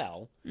done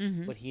well,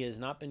 but he has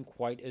not been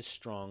quite as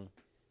strong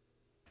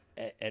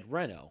at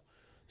Renault.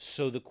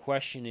 So the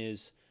question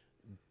is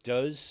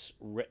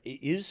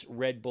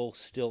Red Bull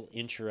still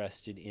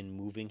interested in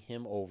moving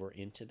him over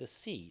into the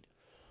seat,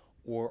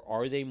 or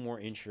are they more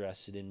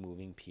interested in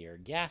moving Pierre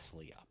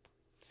Gasly up?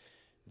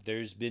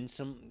 There's been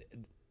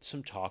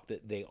some talk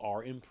that they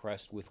are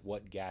impressed with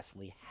what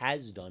Gasly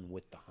has done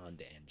with the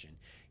Honda engine.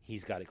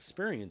 He's got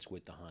experience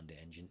with the Honda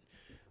engine.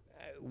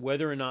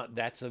 Whether or not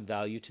that's of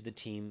value to the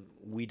team,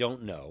 we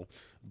don't know.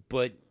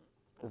 But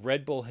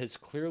Red Bull has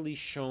clearly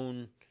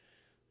shown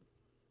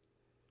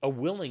a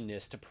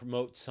willingness to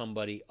promote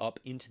somebody up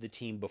into the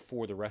team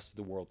before the rest of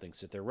the world thinks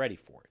that they're ready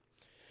for it,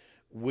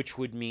 which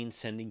would mean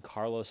sending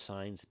Carlos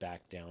Sainz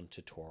back down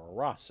to Toro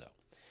Rosso.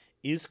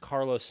 Is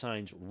Carlos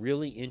Sainz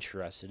really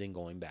interested in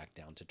going back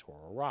down to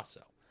Toro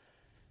Rosso?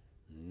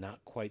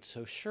 Not quite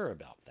so sure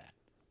about that.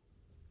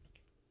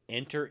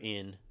 Enter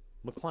in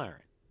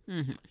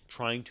McLaren,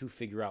 trying to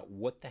figure out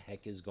what the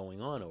heck is going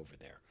on over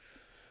there.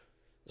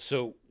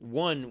 So,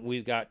 one,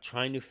 we've got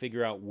trying to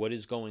figure out what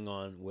is going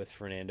on with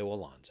Fernando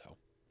Alonso,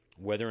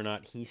 whether or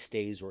not he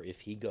stays or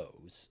if he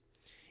goes.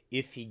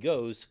 If he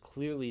goes,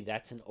 clearly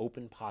that's an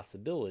open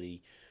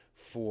possibility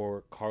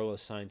for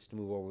Carlos Sainz to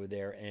move over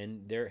there,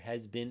 and there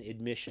has been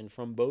admission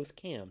from both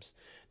camps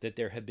that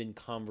there have been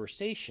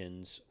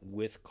conversations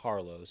with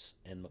Carlos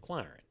and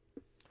McLaren.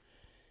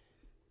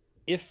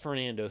 If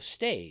Fernando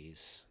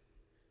stays,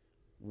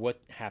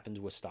 what happens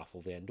with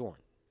Stoffel Van Dorn?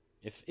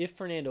 If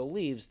Fernando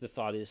leaves, the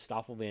thought is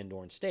Stoffel Van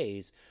Dorn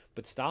stays,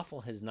 but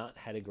Stoffel has not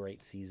had a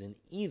great season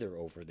either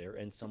over there,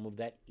 and some of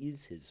that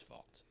is his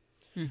fault.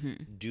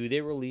 Do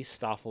they release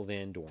Stoffel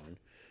Van Dorn?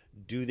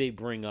 Do they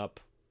bring up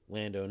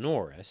Lando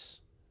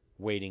Norris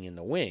waiting in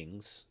the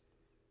wings,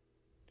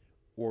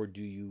 or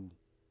do you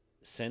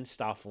send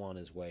Stoffel on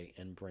his way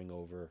and bring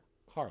over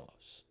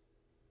Carlos?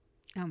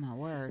 Oh, my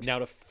word. Now,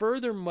 to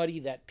further muddy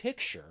that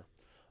picture,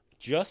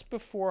 just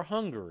before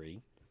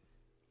Hungary,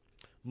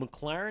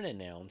 McLaren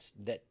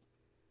announced that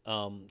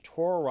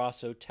Toro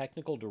Rosso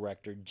technical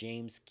director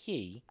James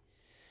Key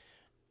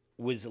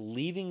was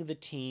leaving the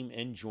team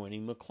and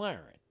joining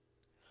McLaren,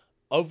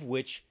 of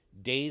which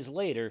days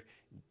later,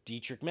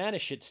 Dietrich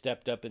Mateschitz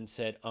stepped up and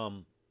said,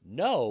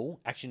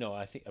 no, actually, no,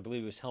 I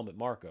believe it was Helmut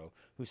Marko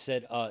who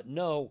said,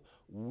 no,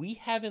 we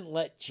haven't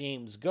let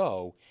James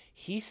go.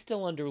 He's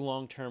still under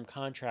long-term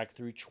contract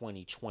through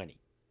 2020.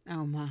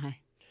 Oh, my.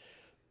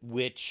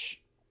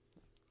 Which,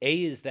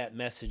 A, is that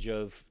message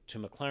to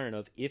McLaren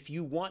of, if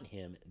you want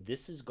him,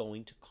 this is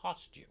going to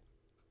cost you.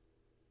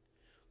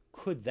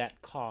 Could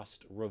that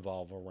cost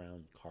revolve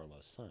around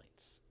Carlos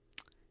Sainz?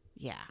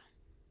 Yeah.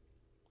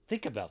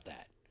 Think about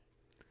that.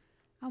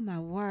 Oh, my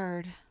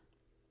word.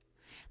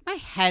 My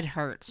head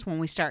hurts when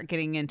we start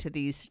getting into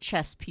these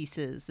chess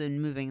pieces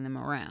and moving them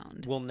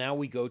around. Well, now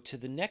we go to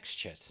the next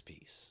chess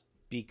piece,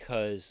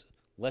 because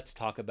let's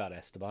talk about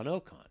Esteban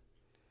Ocon.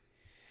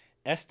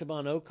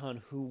 Esteban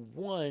Ocon, who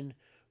won,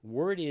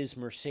 word is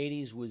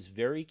Mercedes was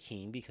very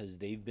keen, because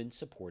they've been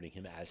supporting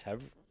him, as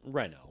have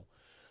Renault,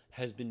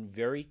 has been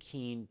very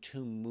keen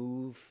to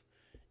move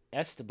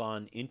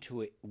Esteban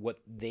into what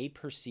they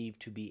perceive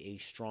to be a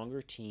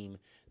stronger team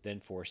than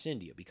Force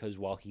India, because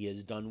while he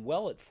has done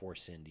well at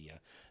Force India,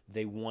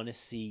 they want to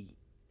see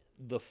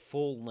the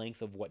full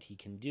length of what he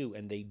can do,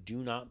 and they do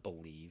not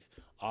believe,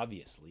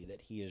 obviously,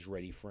 that he is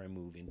ready for a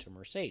move into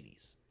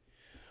Mercedes.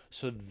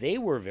 So they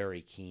were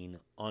very keen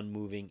on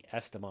moving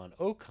Esteban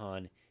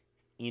Ocon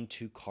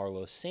into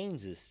Carlos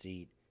Sainz's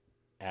seat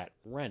at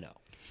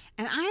Renault.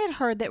 And I had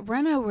heard that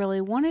Renault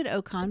really wanted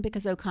Ocon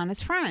because Ocon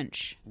is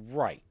French.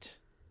 Right.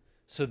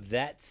 So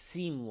that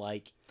seemed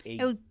like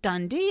a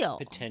done deal,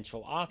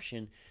 potential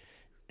option,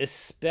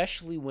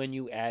 especially when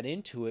you add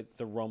into it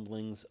the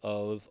rumblings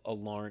of a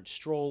Lawrence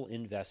Stroll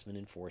investment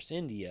in Force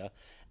India,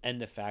 and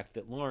the fact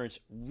that Lawrence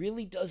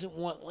really doesn't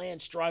want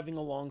Lance driving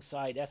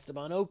alongside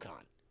Esteban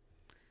Ocon.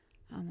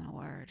 Oh, my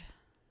word.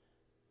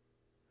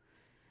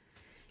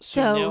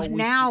 So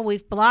now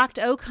we've blocked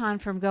Ocon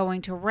from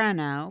going to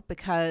Renault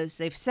because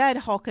they've said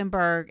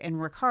Hülkenberg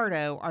and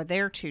Ricciardo are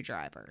their two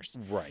drivers.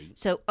 Right.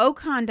 So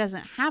Ocon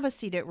doesn't have a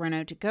seat at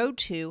Renault to go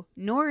to,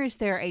 nor is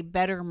there a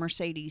better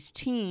Mercedes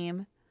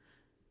team,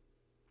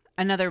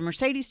 another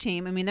Mercedes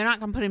team. I mean, they're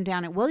not going to put him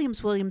down at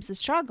Williams. Williams is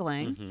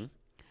struggling. Mm-hmm.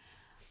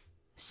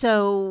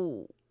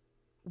 So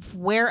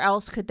where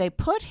else could they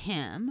put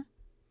him?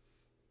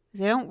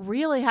 They don't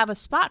really have a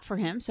spot for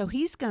him, so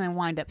he's going to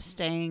wind up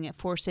staying at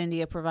Force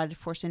India, provided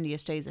Force India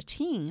stays a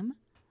team.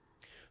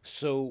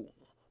 So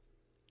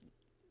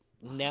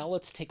now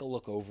let's take a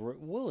look over at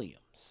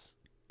Williams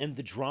and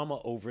the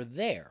drama over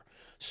there.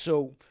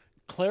 So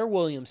Claire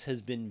Williams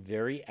has been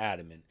very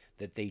adamant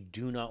that they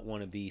do not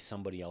want to be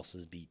somebody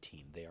else's B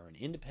team. They are an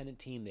independent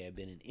team. They have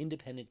been an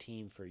independent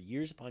team for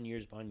years upon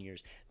years upon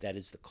years. That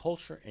is the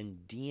culture and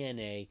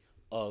DNA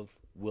of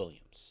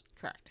Williams.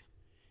 Correct.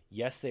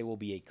 Yes, they will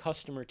be a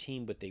customer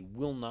team, but they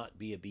will not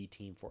be a B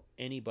team for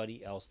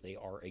anybody else. They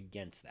are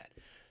against that.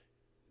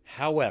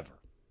 However,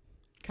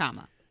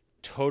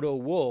 Toto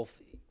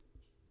Wolff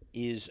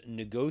is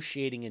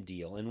negotiating a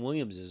deal, and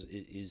Williams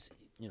is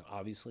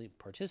obviously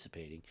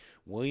participating.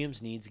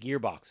 Williams needs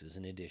gearboxes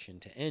in addition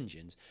to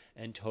engines,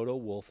 and Toto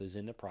Wolff is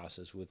in the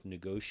process with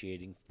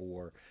negotiating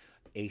for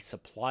a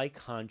supply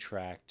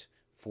contract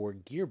for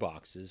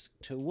gearboxes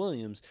to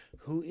Williams,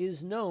 who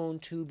is known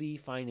to be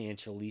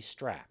financially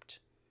strapped.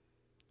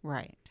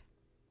 Right.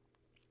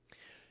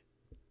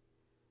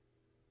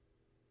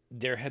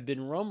 There have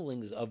been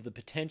rumblings of the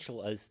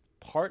potential as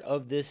part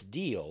of this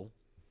deal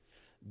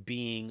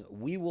being,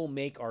 we will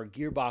make our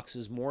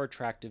gearboxes more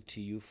attractive to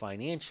you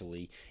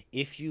financially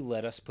if you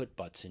let us put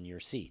butts in your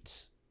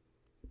seats.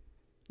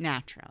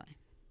 Naturally.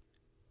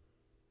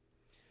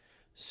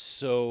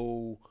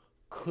 So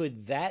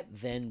could that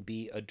then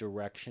be a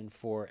direction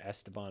for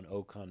Esteban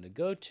Ocon to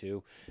go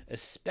to,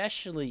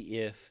 especially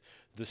if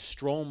the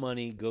Stroll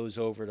money goes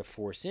over to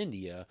Force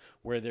India,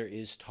 where there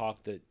is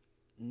talk that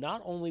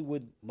not only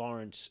would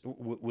Lance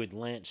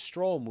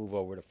Stroll move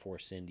over to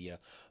Force India,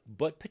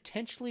 but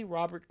potentially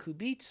Robert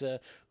Kubica,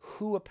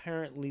 who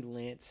apparently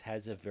Lance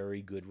has a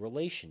very good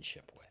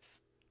relationship with.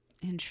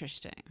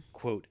 Interesting.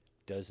 Quote,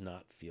 does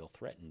not feel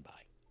threatened by.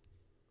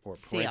 Or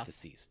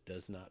parentheses,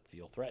 does not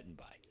feel threatened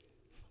by.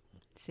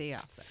 See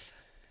also.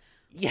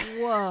 Yeah.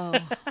 Whoa.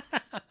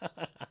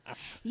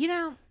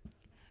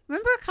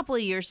 Remember a couple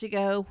of years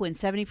ago when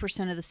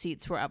 70% of the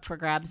seats were up for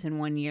grabs in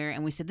 1 year,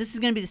 and we said this is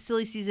going to be the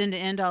silly season to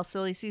end all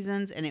silly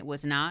seasons, and it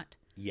was not?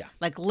 Yeah.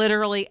 Like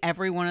literally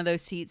every one of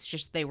those seats,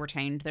 just they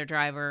retained their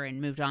driver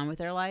and moved on with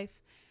their life.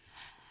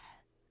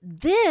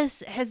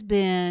 This has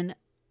got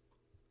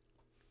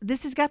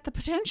the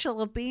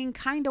potential of being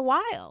kind of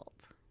wild.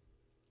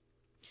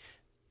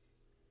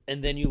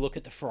 And then you look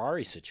at the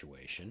Ferrari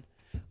situation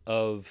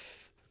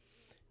of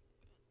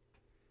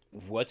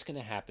what's going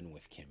to happen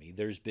with Kimi.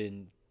 There's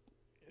been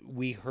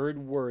we heard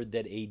word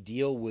that a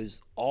deal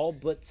was all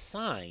but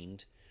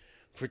signed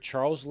for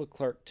Charles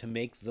Leclerc to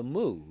make the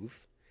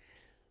move.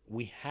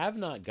 We have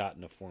not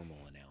gotten a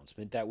formal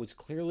announcement. That was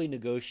clearly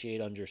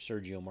negotiated under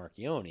Sergio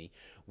Marchionne.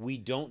 We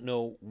don't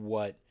know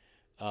what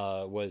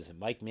was it,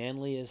 Mike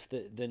Manley is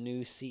the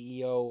new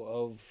CEO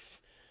of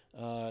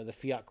the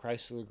Fiat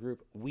Chrysler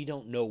Group. We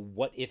don't know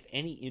what, if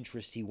any,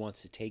 interest he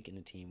wants to take in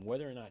the team,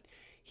 whether or not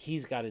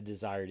he's got a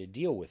desire to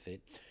deal with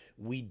it.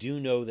 We do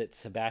know that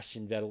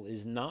Sebastian Vettel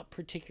is not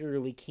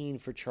particularly keen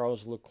for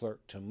Charles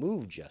Leclerc to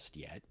move just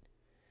yet.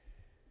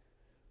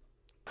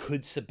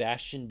 Could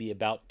Sebastian be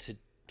about to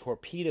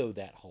torpedo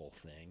that whole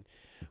thing,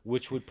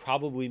 which would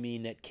probably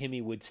mean that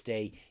Kimi would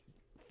stay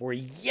for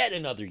yet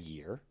another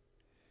year?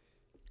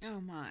 Oh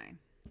my.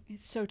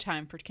 It's so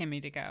time for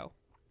Kimi to go.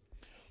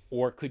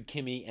 Or could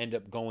Kimi end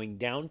up going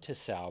down to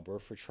Sauber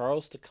for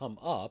Charles to come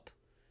up?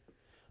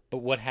 But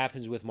what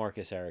happens with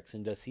Marcus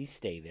Ericsson? Does he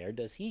stay there?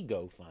 Does he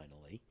go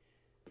finally?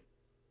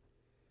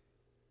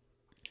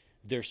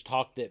 There's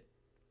talk that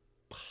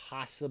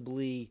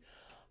possibly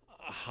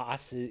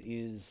Haas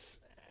is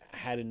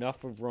had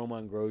enough of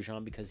Romain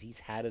Grosjean because he's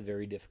had a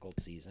very difficult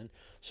season.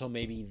 So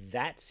maybe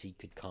that seat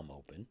could come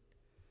open.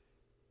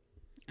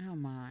 Oh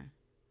my.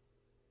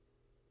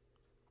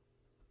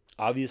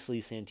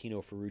 Obviously,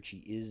 Santino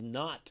Ferrucci is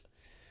not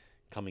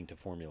coming to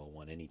Formula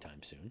One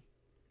anytime soon.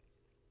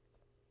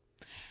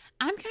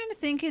 I'm kind of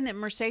thinking that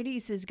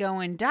Mercedes is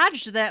going,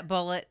 dodged that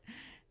bullet.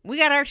 We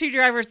got our 2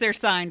 drivers there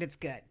signed. It's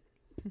good.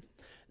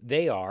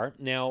 They are.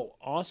 Now,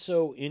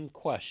 also in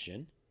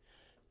question,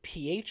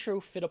 Pietro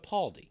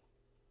Fittipaldi.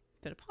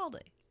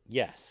 Fittipaldi.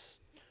 Yes.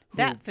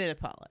 That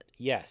Fittipaldi.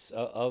 Yes,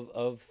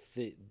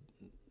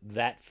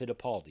 that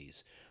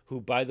Fittipaldi's, who,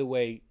 by the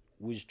way,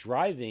 was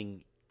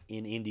driving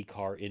in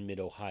IndyCar in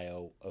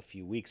Mid-Ohio a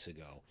few weeks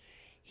ago.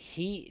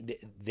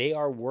 They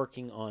are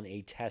working on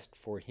a test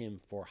for him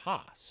for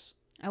Haas.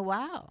 Oh,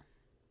 wow.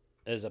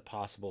 As a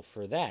possible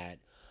for that.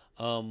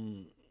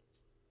 Let's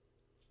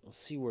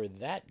see where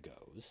that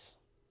goes.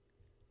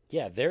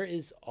 Yeah, there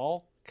is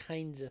all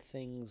kinds of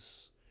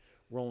things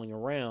rolling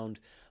around.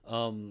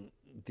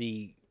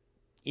 The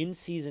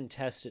in-season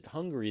test at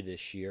Hungary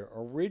this year,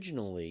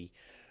 originally,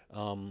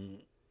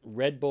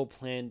 Red Bull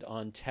planned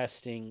on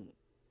testing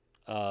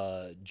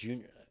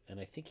Junior, and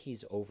I think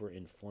he's over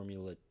in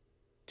Formula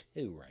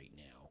 2 right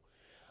now.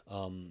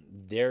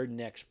 Their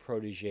next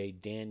protege,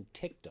 Dan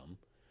Ticktum,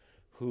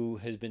 who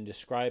has been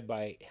described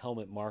by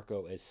Helmut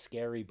Marko as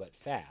scary but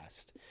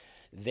fast.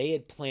 They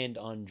had planned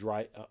on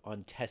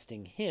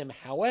testing him.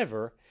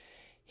 However,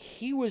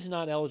 he was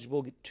not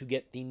eligible to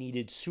get the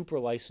needed super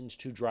license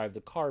to drive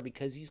the car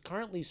because he's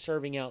currently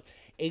serving out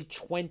a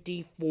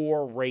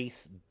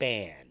 24-race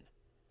ban.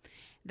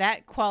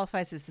 That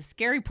qualifies as the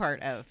scary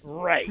part of.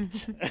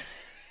 Right.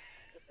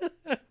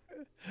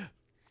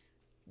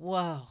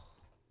 Whoa.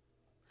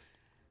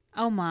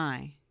 Oh,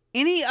 my.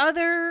 Any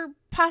other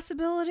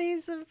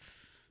possibilities of...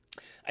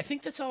 I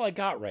think that's all I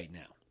got right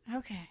now.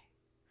 Okay.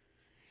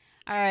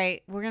 All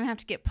right. We're going to have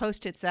to get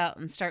Post-its out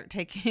and start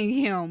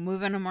taking,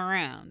 moving them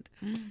around.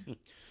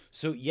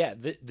 So, yeah,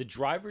 the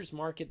driver's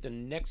market the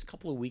next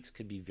couple of weeks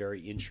could be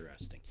very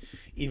interesting.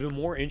 Even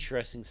more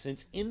interesting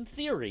since, in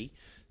theory,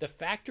 the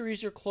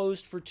factories are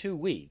closed for 2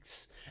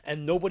 weeks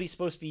and nobody's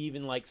supposed to be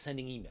even,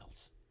 sending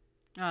emails.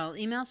 Well,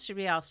 emails should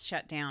be all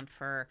shut down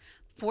for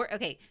 4...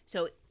 Okay,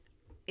 so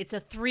it's a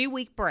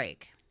 3-week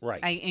break.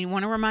 Right. I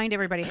want to remind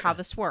everybody how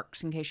this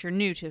works in case you're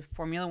new to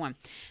Formula One.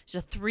 It's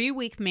a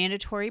 3-week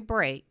mandatory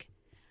break,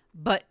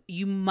 but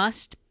you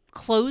must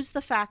close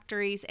the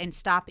factories and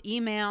stop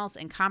emails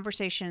and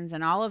conversations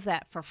and all of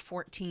that for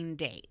 14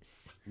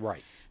 days.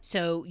 Right.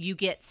 So you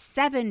get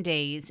 7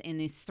 days in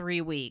these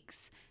 3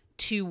 weeks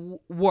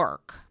to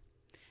work.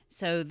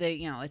 So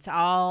it's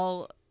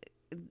all,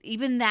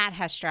 even that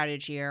has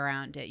strategy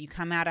around it. You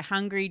come out of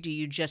Hungary, do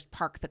you just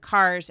park the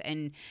cars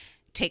and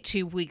take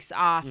 2 weeks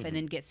off and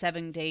then get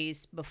 7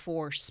 days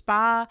before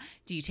Spa?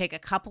 Do you take a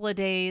couple of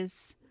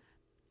days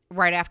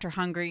right after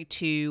Hungary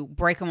to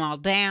break them all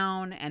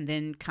down and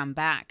then come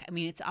back? I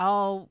mean, it's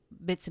all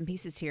bits and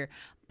pieces here,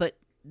 but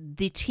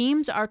the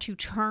teams are to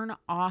turn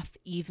off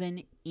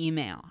even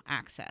email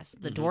access.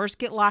 The doors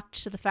get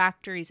locked to the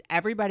factories.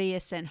 Everybody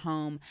is sent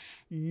home.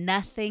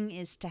 Nothing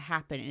is to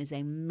happen. It is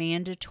a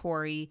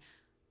mandatory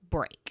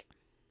break.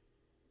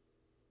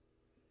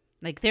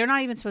 They're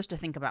not even supposed to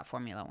think about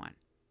Formula One.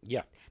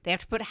 Yeah. They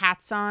have to put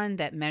hats on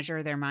that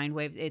measure their mind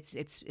waves.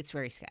 It's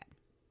very sad.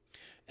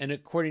 And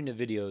according to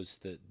videos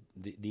that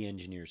the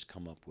engineers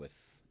come up with,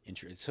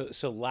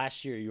 so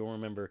last year, you'll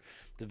remember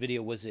the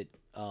video, was it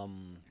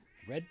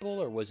Red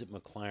Bull or was it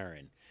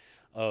McLaren,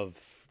 of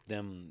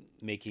them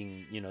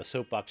making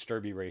soapbox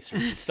derby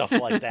racers and stuff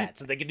like that,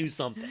 so they could do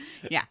something.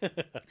 Yeah.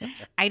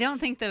 I don't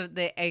think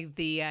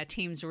the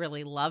teams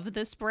really love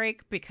this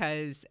break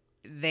because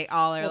they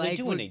all are they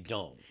do and they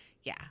don't.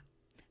 Yeah.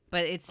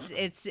 But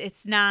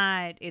it's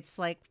not, it's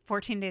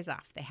 14 days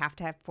off. They have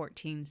to have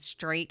 14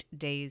 straight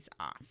days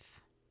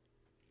off.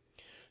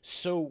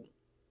 So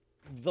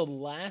the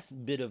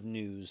last bit of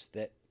news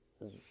that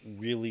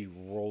really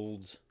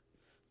rolled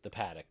the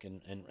paddock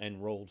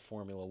and rolled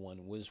Formula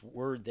One was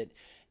word that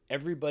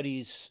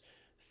everybody's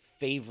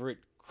favorite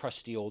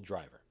crusty old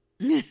driver.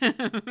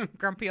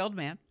 Grumpy old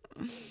man.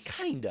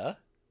 Kinda.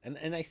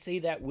 And I say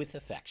that with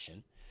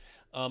affection.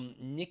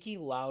 Niki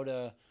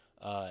Lauda,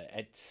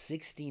 at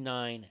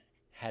 69,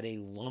 had a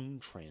lung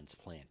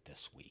transplant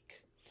this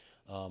week.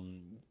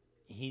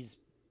 He's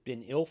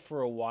been ill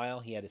for a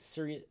while. He had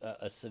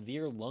a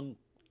severe lung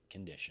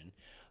condition.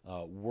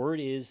 Word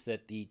is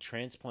that the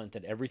transplant,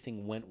 that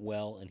everything went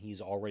well, and he's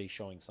already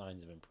showing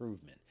signs of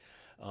improvement.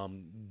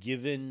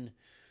 Given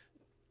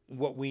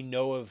what we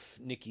know of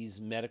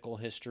Niki's medical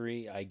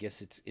history, I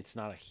guess it's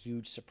not a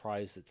huge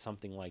surprise that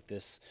something like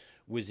this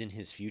was in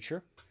his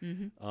future.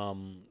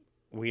 Mm-hmm.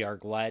 We are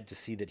glad to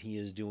see that he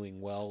is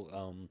doing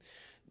well.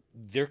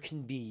 There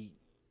can be,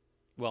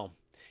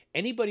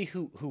 anybody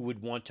who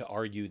would want to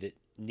argue that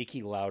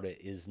Niki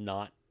Lauda is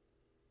not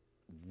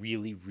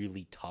really,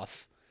 really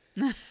tough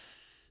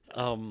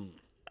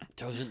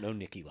doesn't know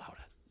Niki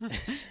Lauda.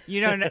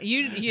 You don't know,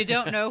 you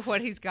don't know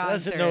what he's gone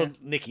doesn't through. know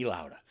Niki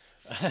Lauda.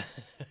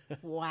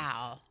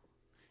 Wow.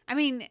 I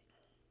mean,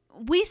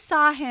 we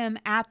saw him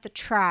at the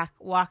track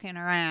walking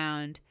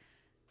around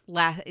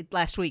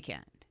last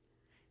weekend.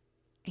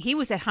 He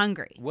was at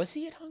Hungary. Was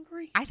he at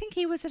Hungary? I think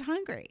he was at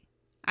Hungary.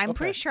 I'm Okay.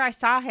 pretty sure I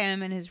saw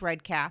him in his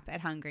red cap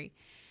at Hungary.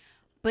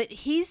 But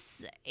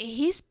he's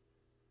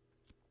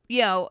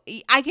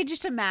I could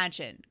just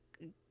imagine,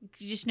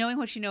 just knowing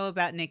what you know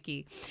about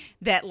Niki,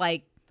 that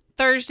like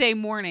Thursday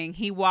morning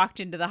he walked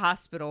into the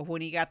hospital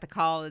when he got the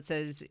call that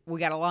says, "We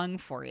got a lung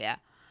for you."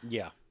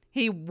 Yeah.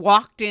 He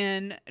walked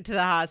in to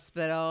the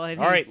hospital. And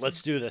All right,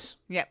 let's do this.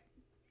 Yep.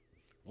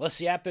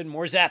 Less yapping,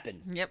 more zapping.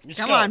 Yep. Just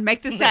Come go. on,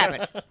 make this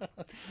happen.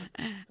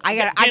 I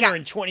Get dinner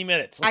in 20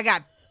 minutes. I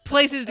got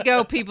places to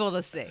go, people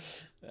to see.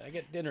 I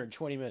get dinner in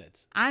 20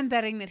 minutes. I'm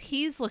betting that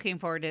he's looking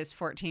forward to his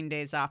 14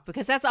 days off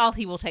because that's all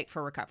he will take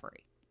for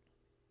recovery.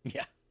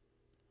 Yeah.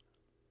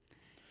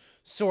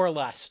 So our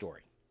last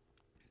story.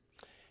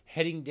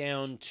 Heading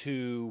down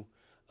to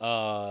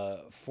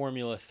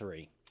Formula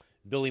 3,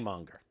 Billy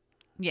Monger.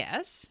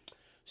 Yes.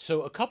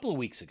 So a couple of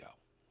weeks ago,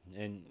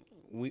 and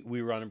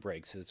we were on a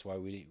break, so that's why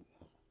we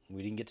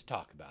didn't get to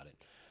talk about it.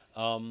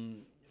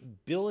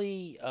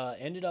 Billy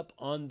ended up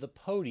on the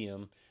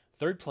podium,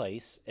 third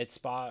place at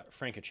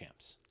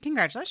Spa-Francorchamps.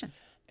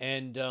 Congratulations.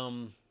 And,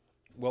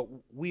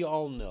 we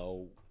all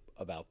know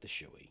about the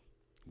shoey,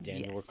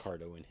 Daniel Yes.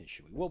 Ricciardo and his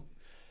shoey. Well,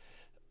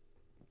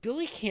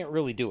 Billy can't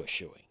really do a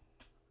shoey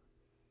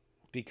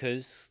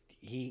because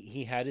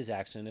he had his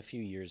accident a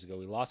few years ago.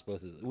 He lost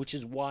both his, which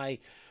is why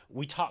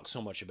we talk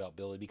so much about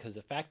Billy, because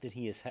the fact that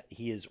he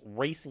is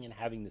racing and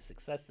having the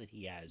success that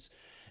he has,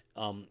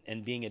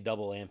 and being a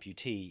double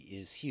amputee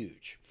is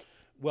huge.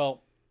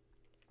 Well,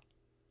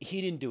 he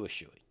didn't do a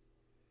shoey.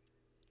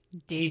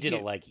 He did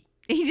a leggy.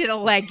 He did a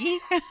leggy?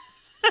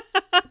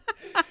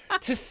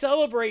 To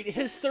celebrate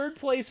his third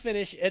place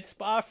finish at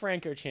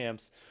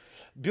Spa-Francorchamps,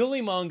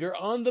 Billy Monger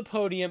on the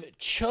podium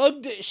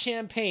chugged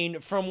champagne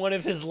from one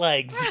of his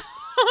legs.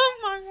 Oh,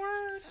 my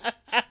word.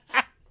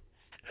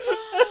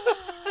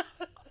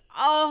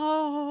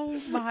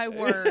 Oh, my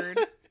word.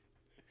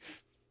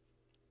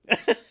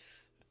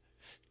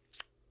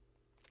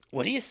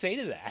 What do you say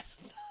to that?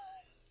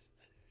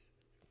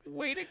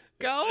 Way to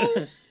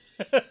go.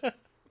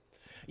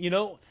 You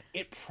know,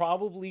 it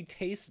probably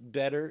tastes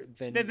better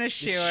than Than the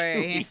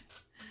shoey.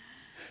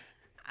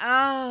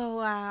 Oh,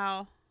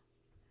 wow.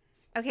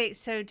 Okay,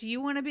 so do you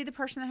want to be the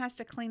person that has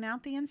to clean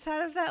out the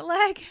inside of that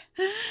leg?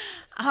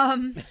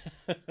 I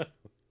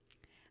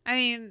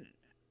mean,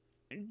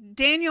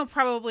 Daniel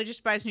probably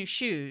just buys new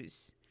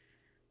shoes,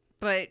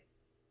 but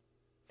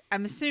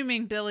I'm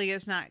assuming Billy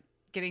is not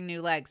getting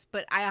new legs.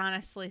 But I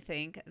honestly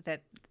think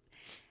that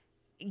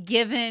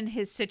given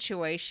his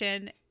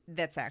situation,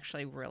 that's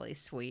actually really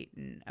sweet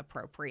and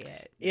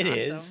appropriate. It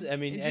Awesome. is. I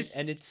mean,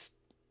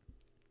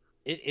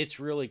 it's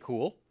really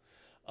cool.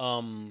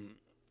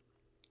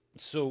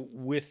 So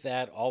with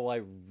that, all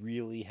I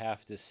really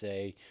have to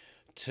say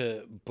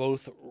to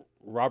both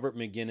Robert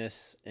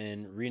McGuinness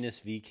and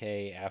Rinus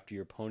VK after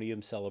your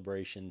podium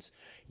celebrations,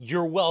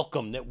 you're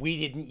welcome that we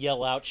didn't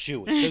yell out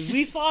 "shoey" because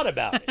we thought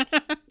about it.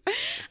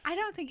 I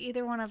don't think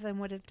either one of them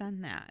would have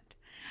done that.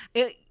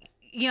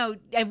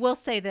 I will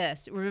say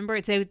this.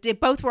 Remember, they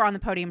both were on the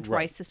podium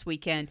twice this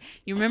weekend.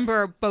 You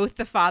remember both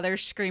the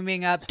fathers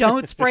screaming up,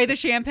 "Don't spray the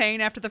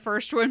champagne after the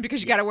first one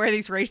because you got to wear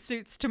these race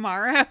suits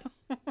tomorrow."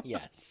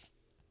 Yes.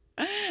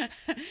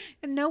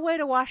 And no way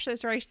to wash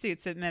those race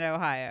suits at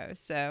Mid-Ohio.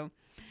 So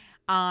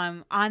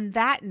on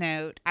that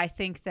note, I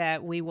think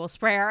that we will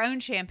spray our own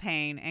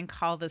champagne and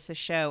call this a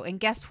show. And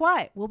guess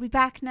what? We'll be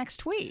back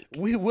next week.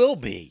 We will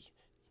be.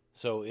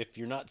 So if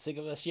you're not sick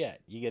of us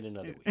yet, you get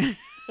another week.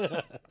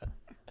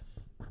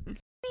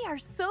 We are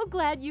so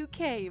glad you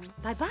came.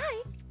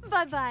 Bye-bye.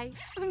 Bye-bye.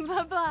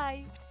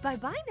 Bye-bye.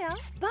 Bye-bye now.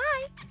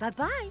 Bye.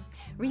 Bye-bye.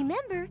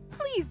 Remember,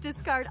 please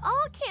discard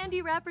all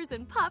candy wrappers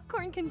and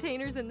popcorn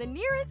containers in the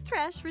nearest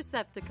trash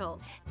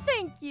receptacle.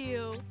 Thank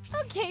you.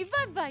 Okay,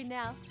 bye-bye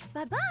now.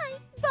 Bye-bye.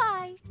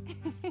 Bye.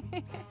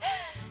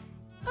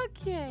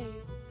 Okay.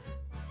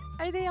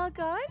 Are they all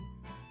gone?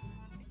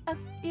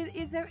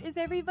 Is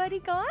everybody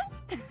gone?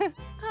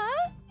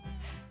 Huh?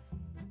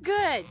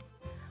 Good.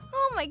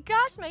 Oh my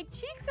gosh, my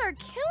cheeks are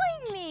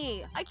killing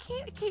me. I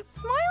can't keep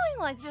smiling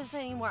like this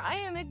anymore. I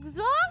am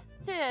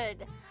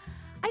exhausted.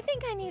 I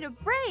think I need a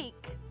break.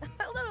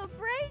 A little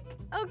break?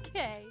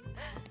 Okay.